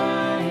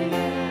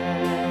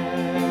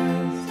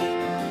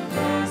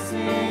 Blessed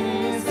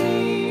is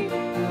he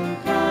who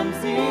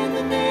comes in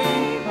the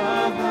name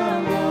of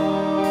the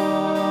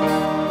Lord.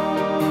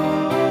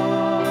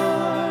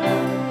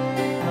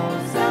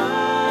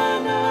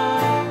 Hosanna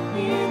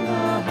in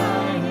the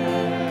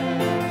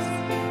highest.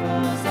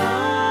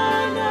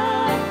 Hosanna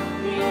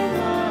in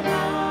the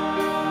highest.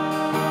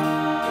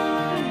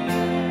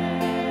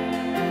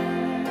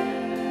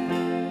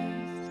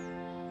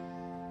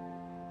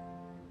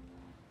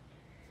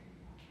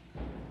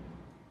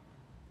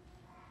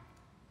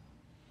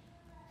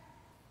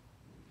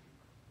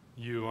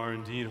 You are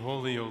indeed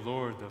holy, O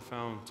Lord, the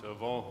fount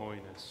of all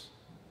holiness.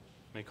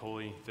 Make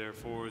holy,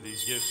 therefore,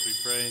 these gifts, we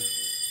pray,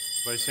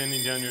 by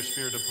sending down your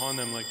Spirit upon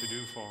them like the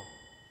dewfall,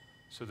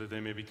 so that they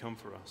may become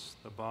for us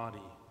the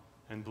body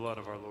and blood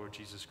of our Lord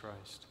Jesus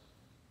Christ.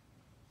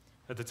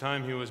 At the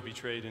time he was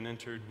betrayed and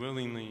entered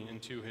willingly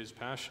into his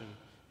passion,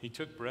 he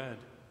took bread,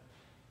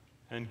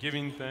 and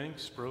giving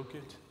thanks, broke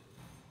it,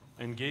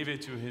 and gave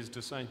it to his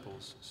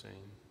disciples,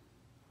 saying,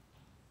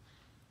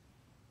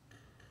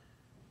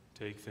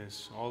 "Take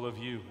this, all of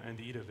you, and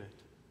eat of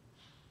it,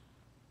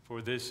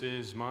 for this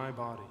is my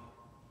body,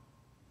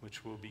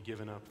 which will be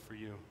given up for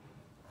you."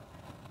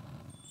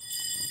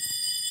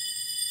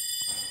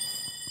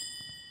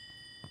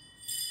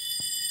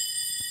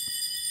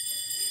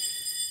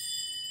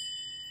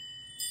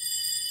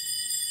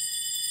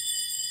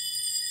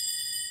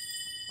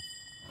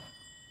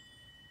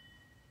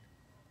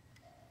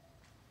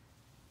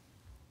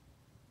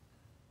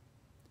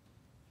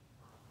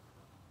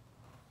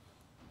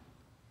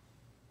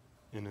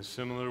 In a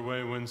similar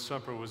way, when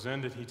supper was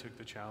ended, he took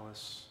the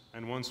chalice,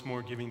 and once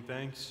more giving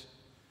thanks,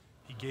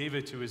 he gave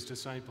it to his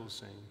disciples,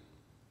 saying,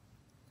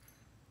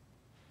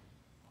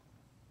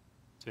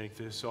 "Take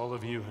this, all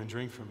of you, and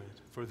drink from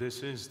it, for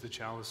this is the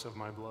chalice of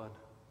my blood,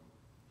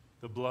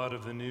 the blood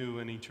of the new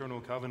and eternal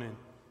covenant,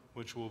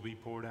 which will be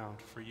poured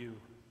out for you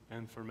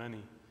and for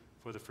many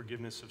for the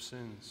forgiveness of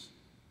sins.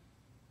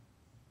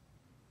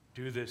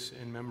 Do this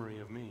in memory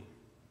of me."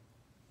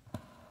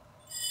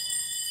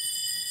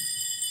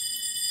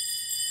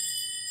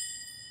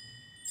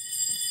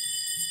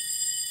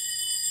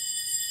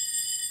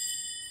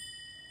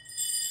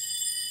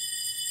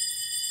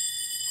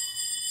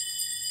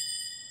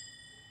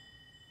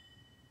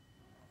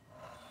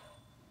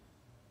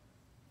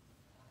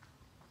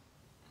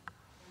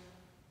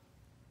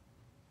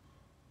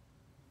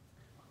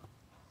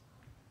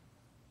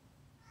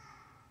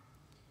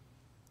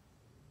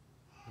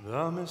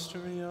 The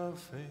mystery of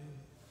faith.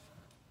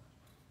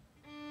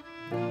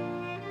 We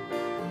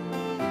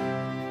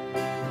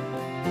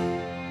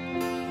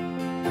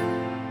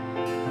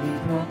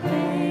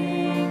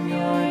proclaim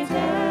your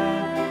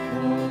death, O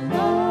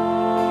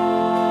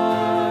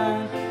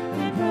Lord,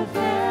 and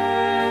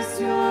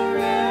profess your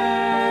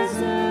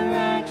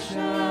resurrection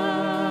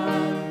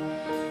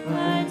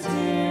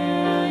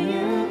until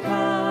you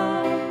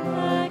come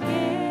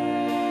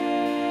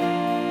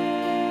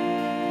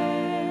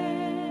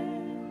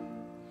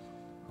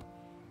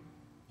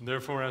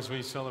Therefore, as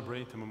we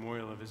celebrate the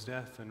memorial of his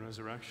death and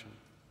resurrection,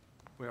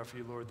 we offer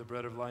you, Lord, the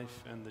bread of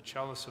life and the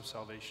chalice of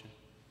salvation,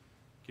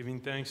 giving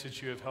thanks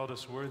that you have held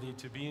us worthy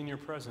to be in your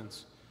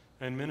presence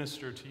and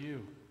minister to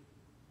you.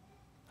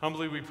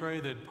 Humbly we pray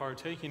that,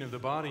 partaking of the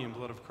body and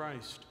blood of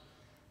Christ,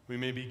 we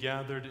may be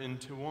gathered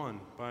into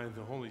one by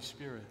the Holy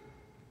Spirit.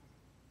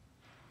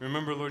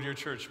 Remember, Lord, your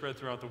church spread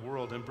throughout the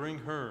world, and bring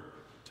her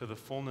to the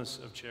fullness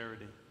of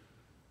charity,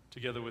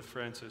 together with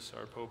Francis,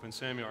 our Pope, and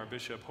Samuel, our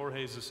Bishop,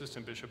 Jorge's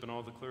assistant bishop, and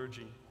all the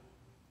clergy.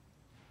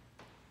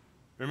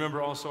 Remember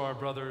also our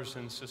brothers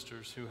and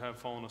sisters who have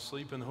fallen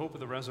asleep in the hope of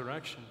the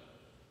resurrection,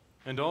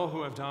 and all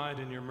who have died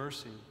in your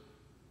mercy.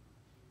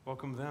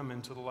 Welcome them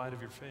into the light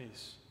of your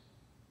face.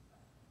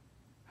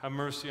 Have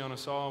mercy on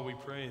us all, we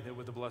pray, that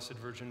with the Blessed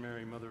Virgin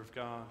Mary, Mother of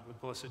God,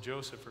 with Blessed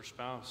Joseph, her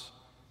spouse,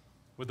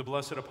 with the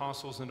blessed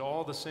apostles and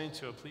all the saints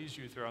who have pleased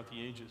you throughout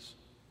the ages,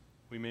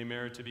 we may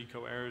merit to be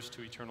co-heirs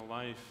to eternal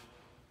life,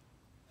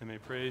 and may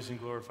praise and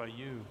glorify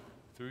you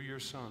through your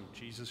Son,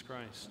 Jesus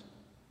Christ.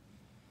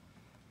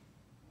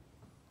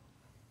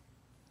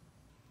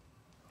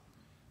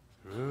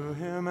 Through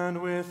him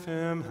and with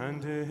him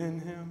and in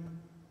him,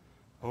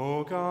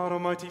 O God,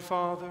 Almighty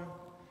Father,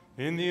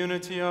 in the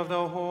unity of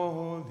the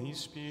Holy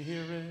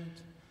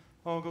Spirit,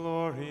 all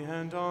glory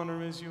and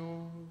honor is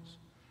yours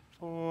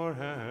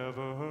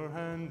forever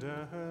and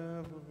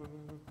ever.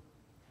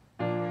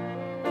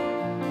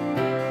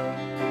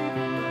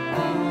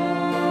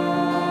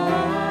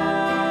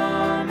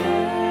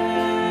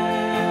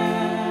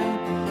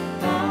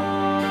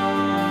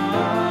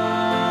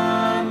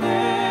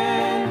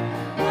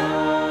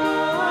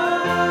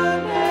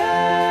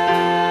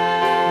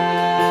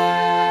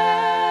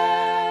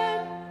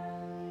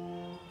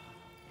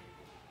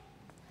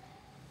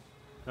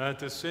 At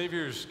the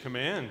Savior's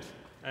command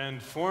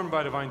and formed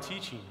by divine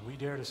teaching, we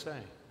dare to say,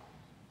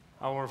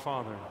 Our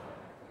Father,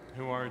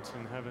 who art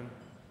in heaven,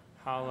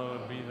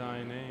 hallowed be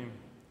thy name.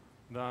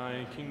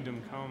 Thy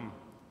kingdom come,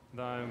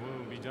 thy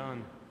will be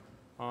done,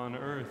 on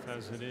earth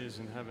as it is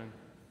in heaven.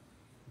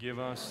 Give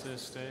us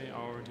this day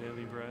our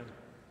daily bread,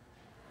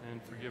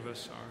 and forgive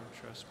us our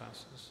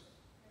trespasses,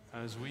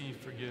 as we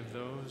forgive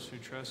those who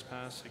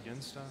trespass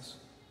against us.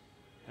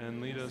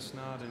 And lead us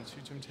not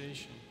into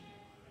temptation,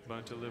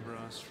 but deliver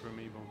us from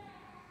evil.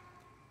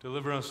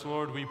 Deliver us,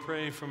 Lord, we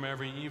pray, from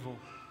every evil.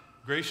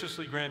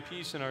 Graciously grant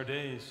peace in our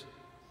days,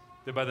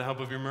 that by the help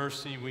of your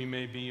mercy we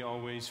may be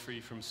always free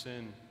from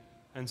sin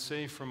and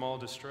safe from all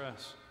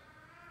distress,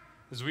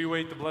 as we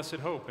wait the blessed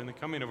hope and the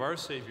coming of our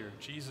Savior,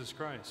 Jesus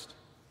Christ.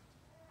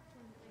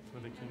 For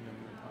the kingdom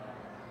and the power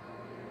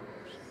and the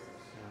glory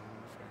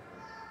forever.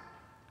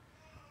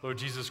 Lord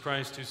Jesus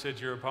Christ, who said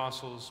to your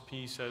apostles,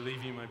 Peace I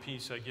leave you, my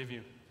peace I give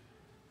you,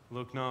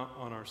 look not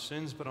on our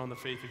sins, but on the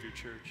faith of your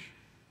church,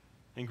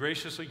 and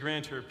graciously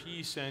grant her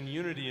peace and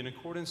unity in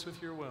accordance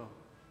with your will,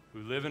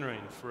 who live and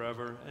reign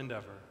forever and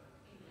ever. Amen.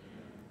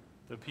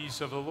 The peace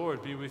of the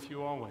Lord be with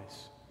you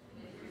always.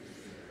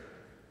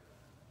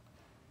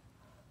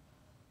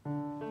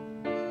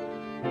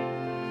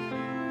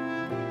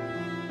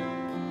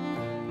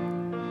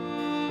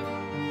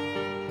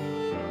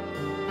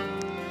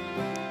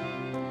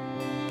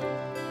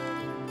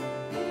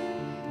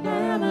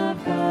 Lamb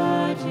of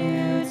God,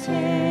 you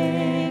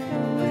take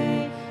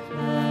away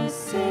the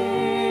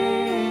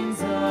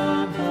sins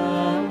of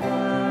the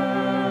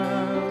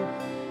world.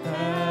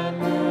 Have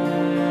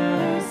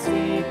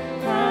mercy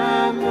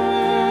on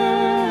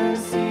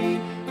us.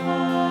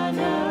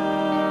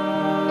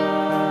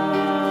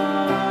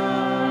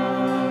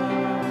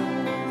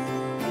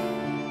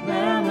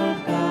 Lamb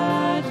of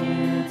God,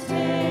 you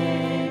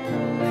take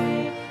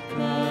away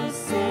the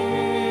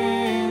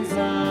sins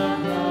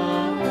of the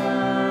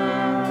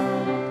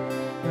world.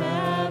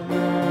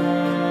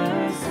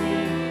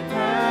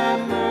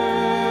 Have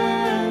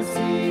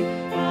mercy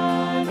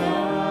on us.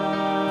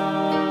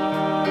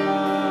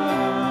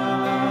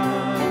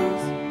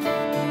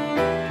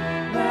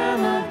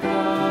 Lamb of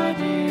God,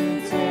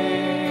 you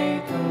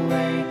take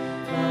away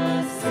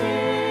the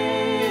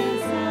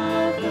sins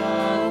of the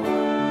world.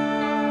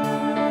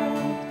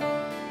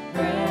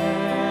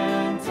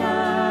 Grant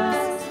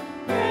us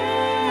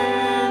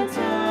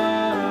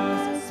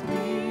peace.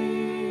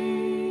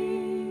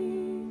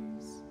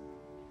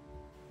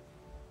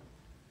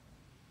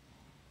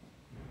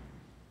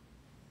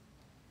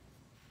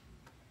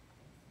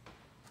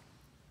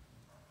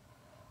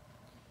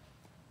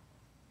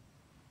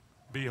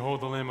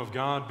 Behold the Lamb of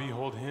God,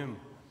 behold him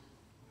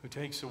who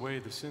takes away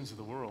the sins of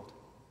the world.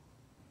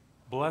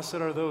 Blessed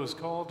are those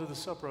called to the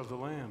supper of the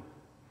Lamb.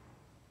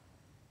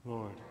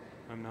 Lord,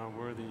 I'm not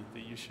worthy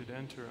that you should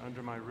enter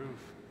under my roof,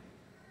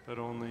 but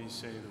only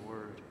say the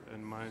word,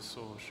 and my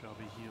soul shall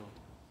be healed.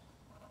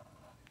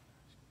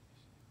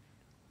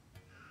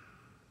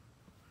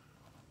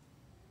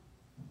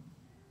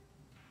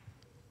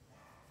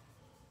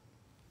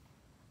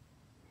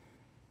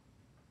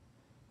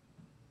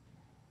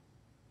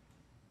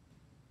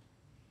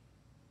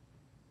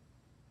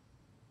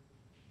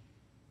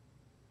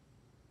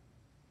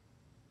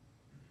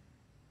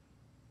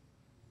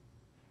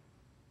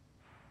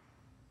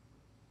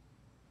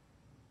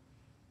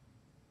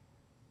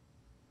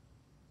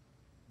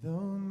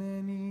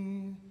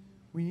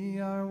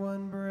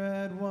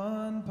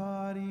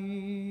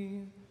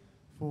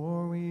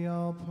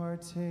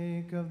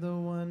 partake of the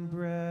one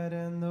bread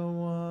and the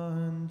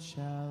one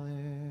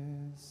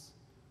chalice.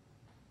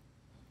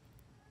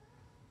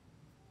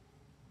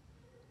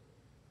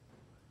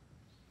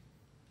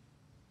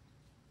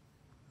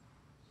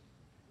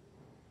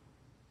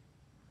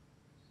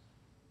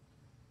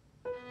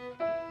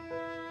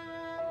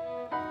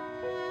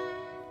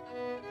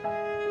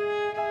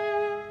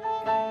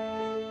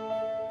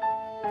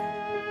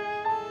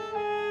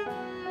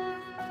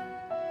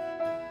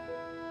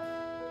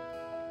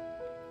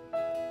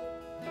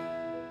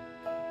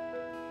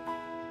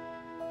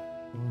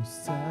 O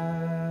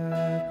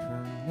sacrament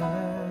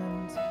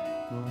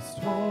most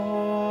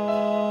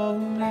holy,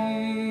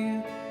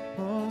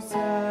 O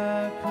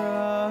sacrament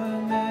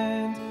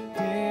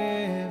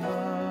divine,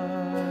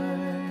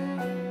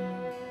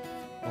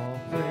 all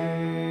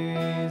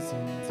praise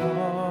and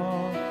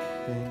all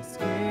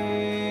thanksgiving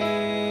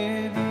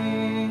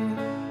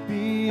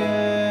be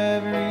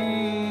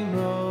every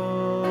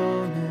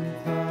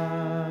moment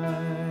thine.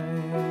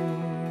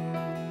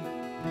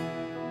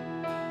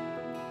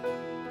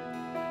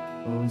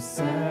 O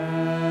sacrament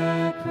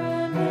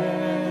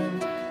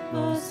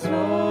most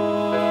holy,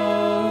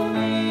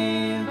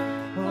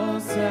 O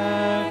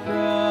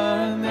sacrament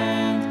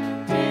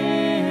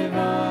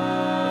divine,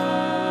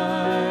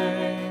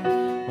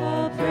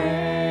 all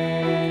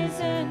praise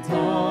and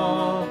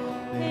all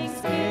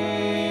thanksgiving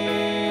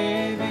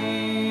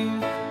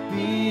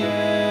be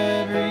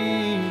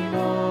every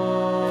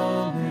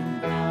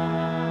moment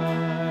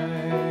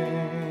thine.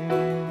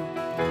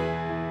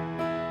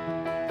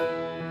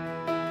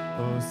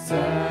 O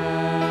sacrament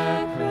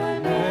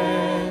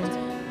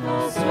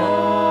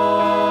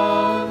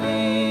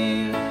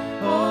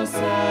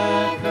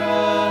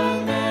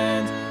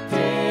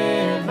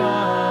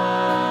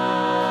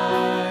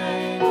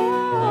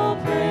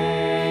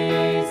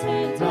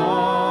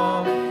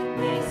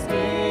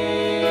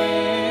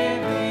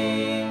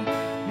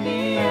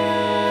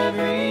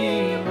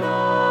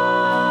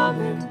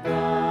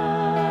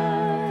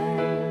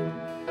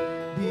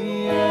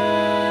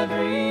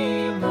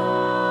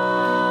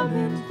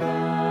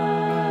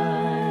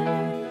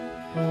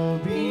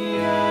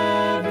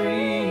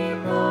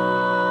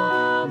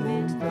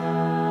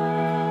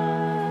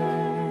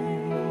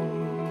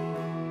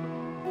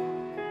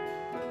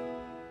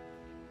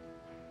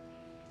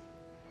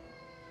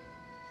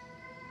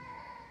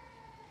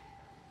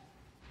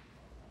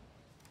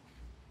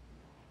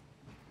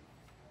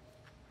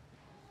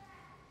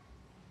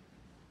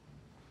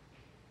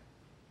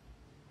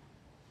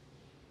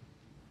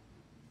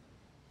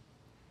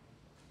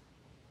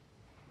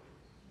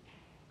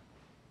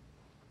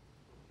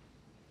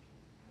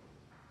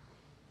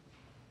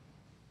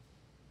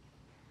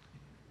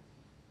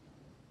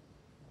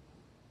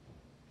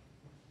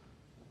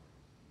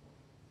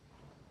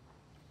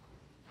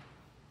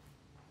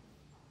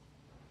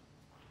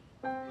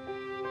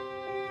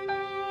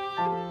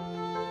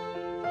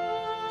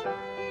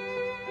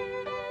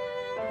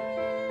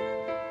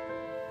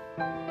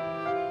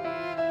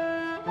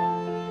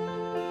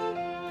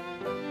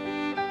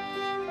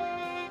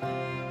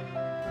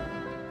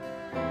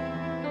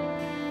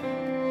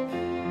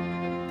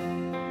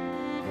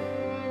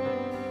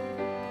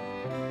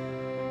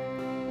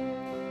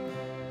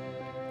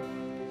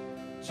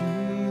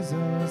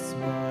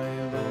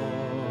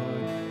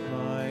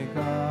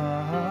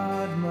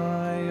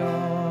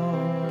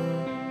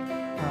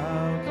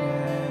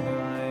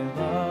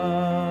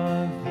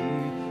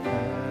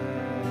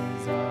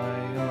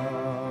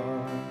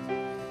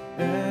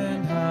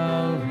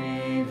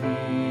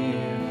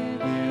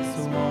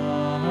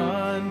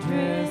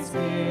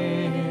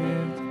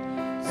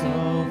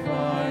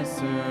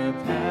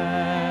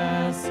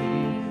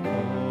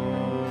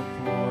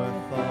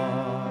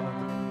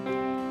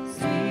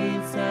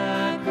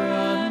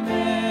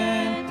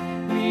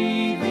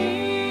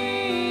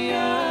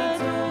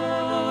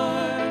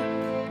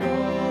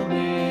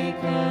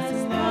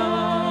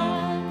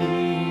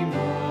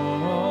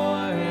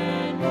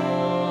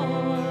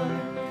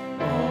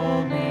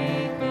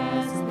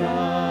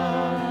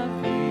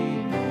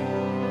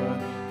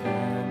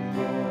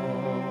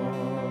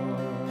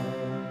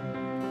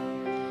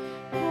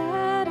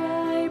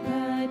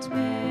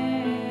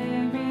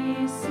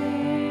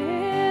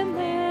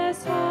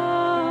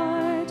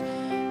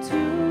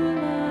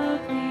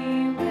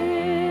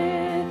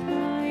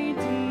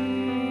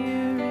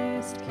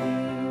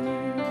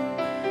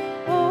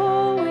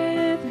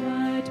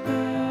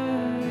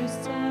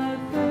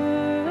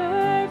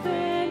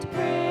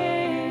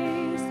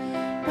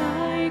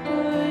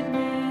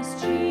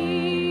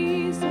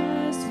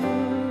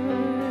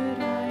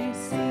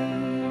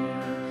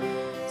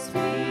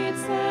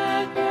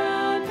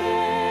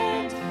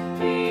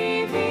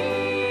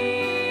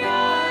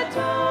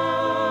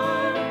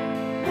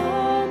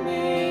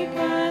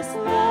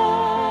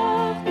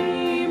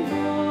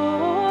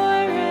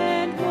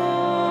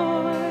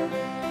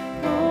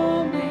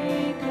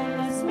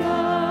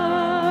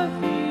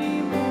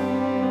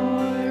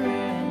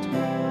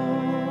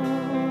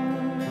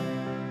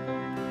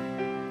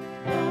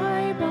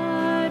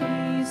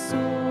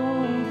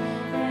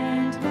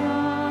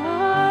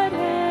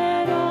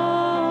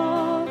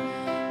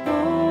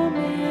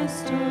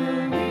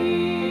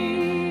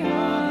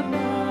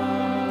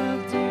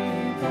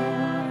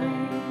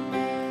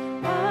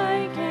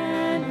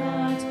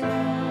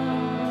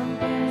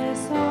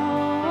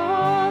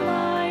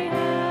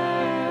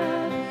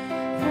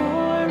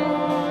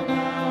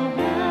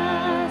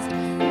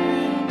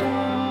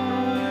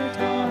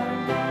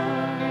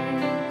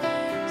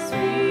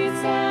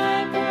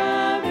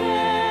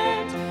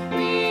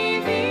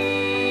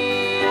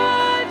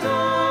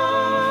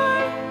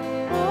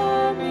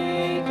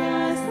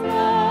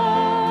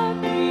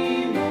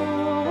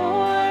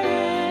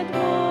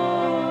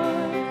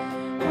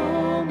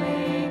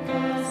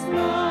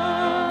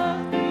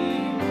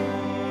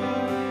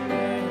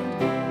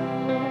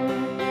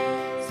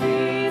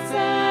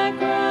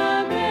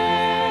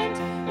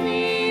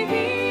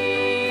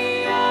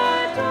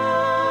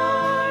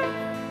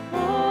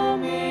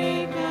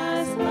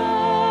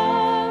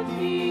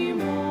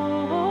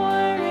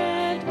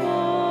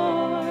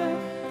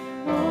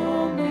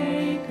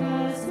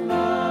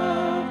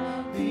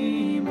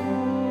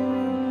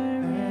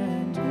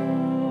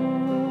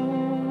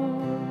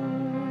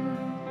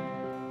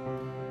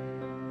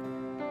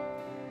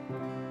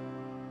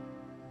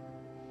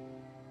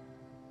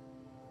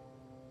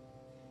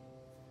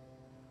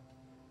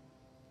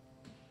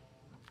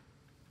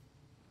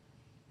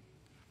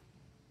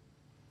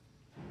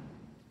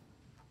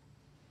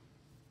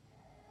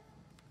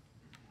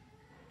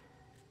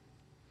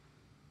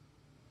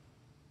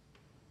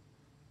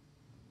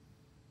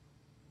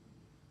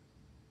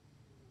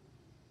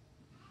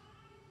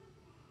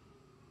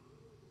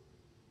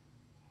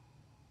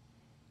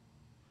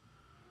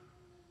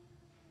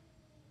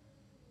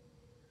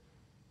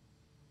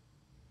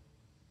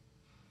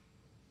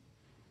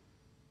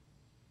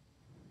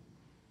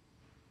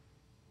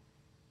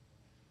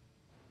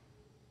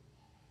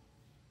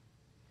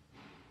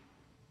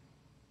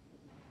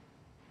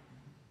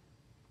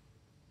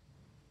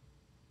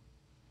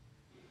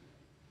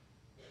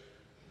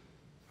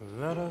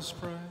Let us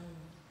pray.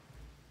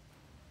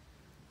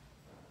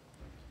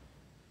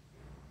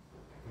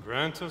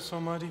 Grant us,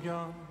 Almighty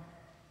God,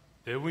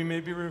 that we may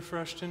be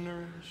refreshed and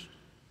nourished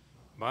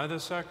by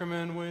the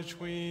sacrament which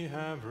we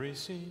have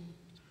received,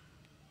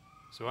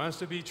 so as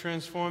to be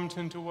transformed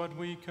into what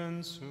we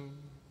consume.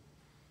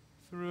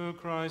 Through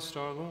Christ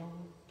our Lord.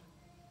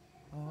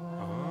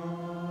 Amen.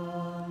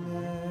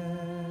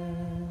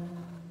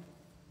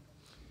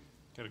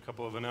 Got a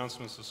couple of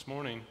announcements this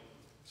morning.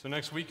 So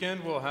next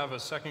weekend we'll have a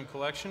second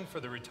collection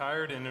for the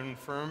retired and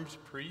infirmed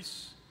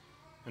priests.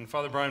 And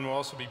Father Brian will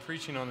also be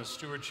preaching on the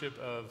stewardship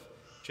of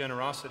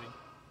generosity.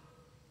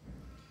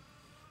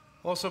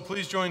 Also,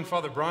 please join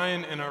Father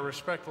Brian and our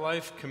Respect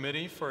Life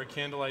Committee for a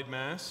candlelight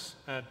mass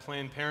at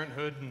Planned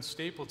Parenthood in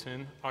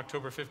Stapleton,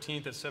 October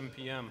 15th at 7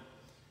 p.m.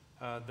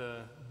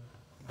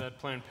 That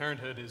Planned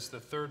Parenthood is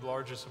the third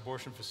largest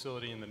abortion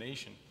facility in the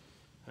nation.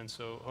 And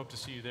so hope to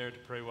see you there to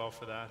pray well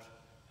for that.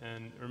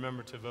 And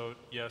remember to vote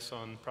yes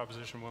on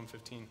Proposition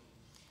 115.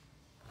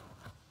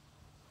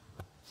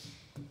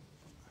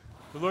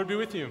 The Lord be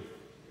with you.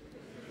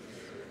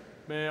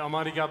 May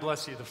Almighty God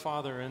bless you, the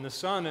Father, and the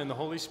Son, and the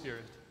Holy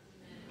Spirit.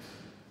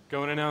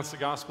 Go and announce the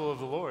gospel of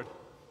the Lord.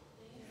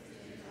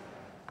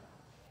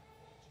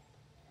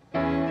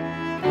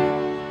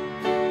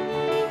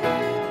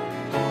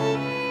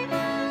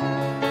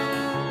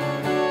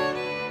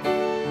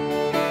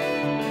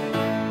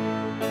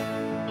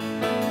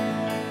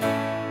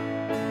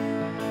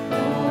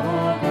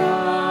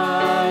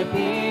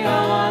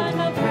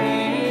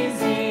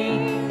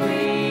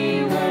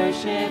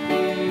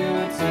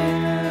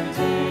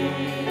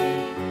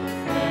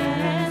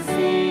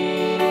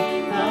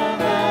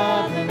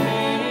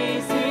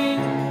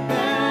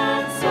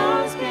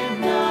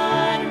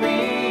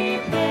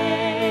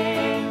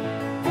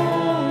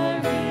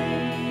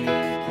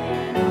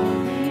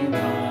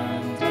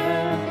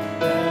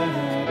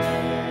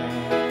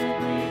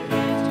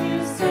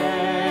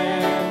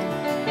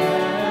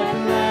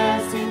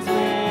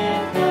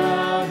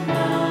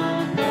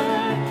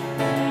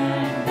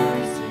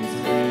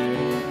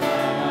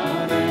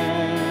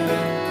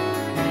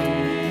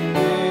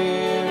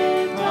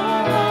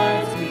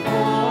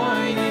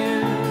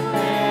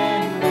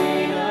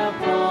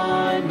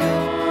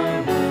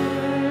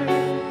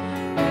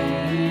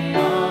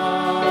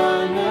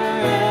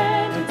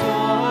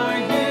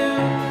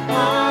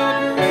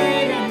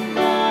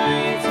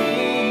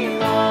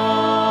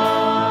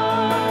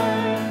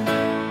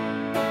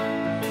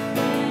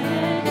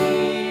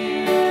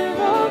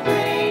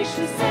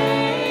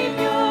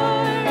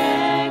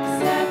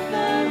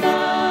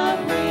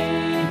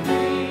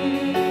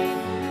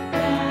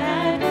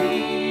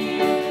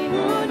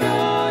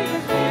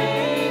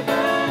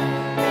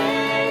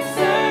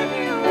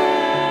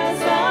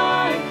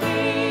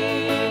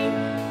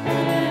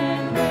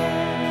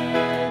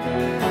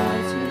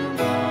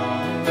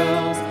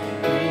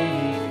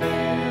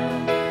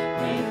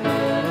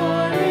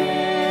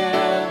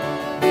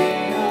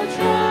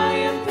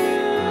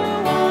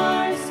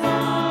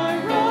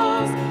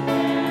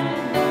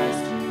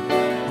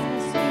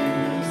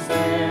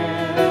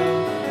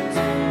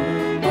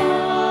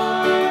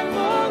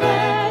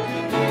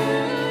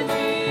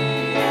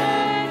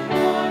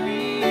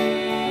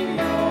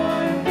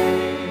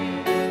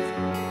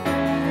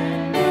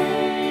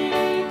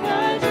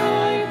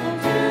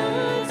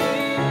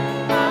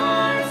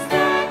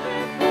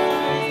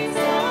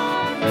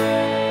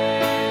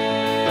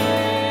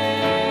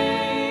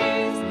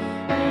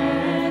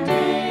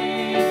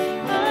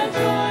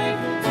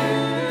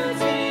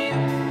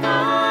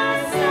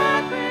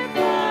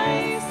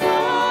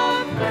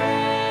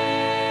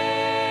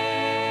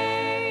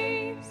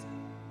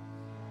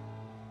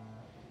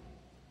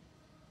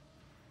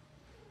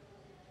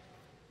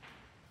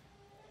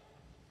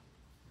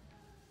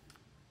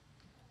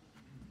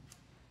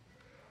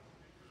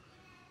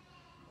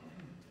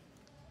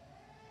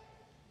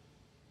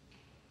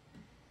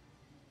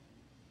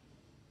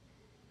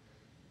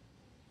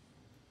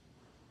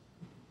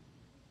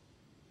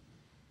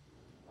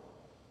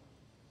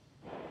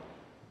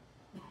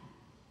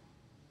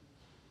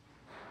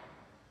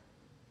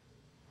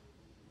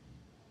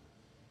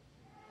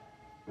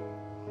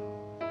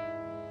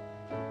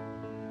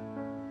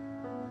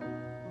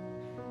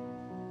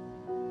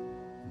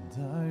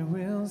 And I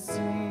will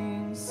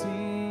sing,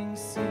 sing,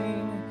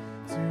 sing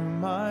to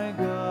my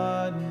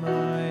God,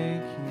 my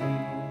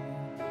King,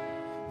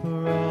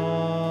 for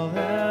all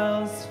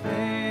else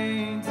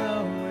fades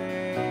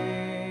away.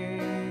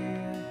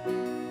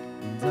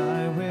 And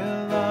I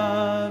will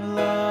love,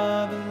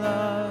 love,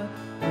 love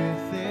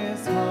with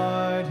this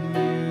heart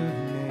you've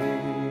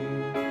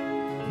made,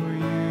 for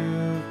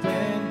you've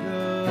been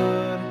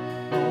good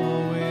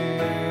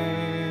always.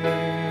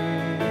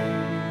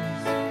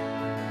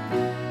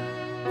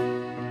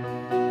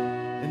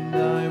 And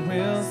I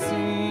will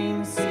sing.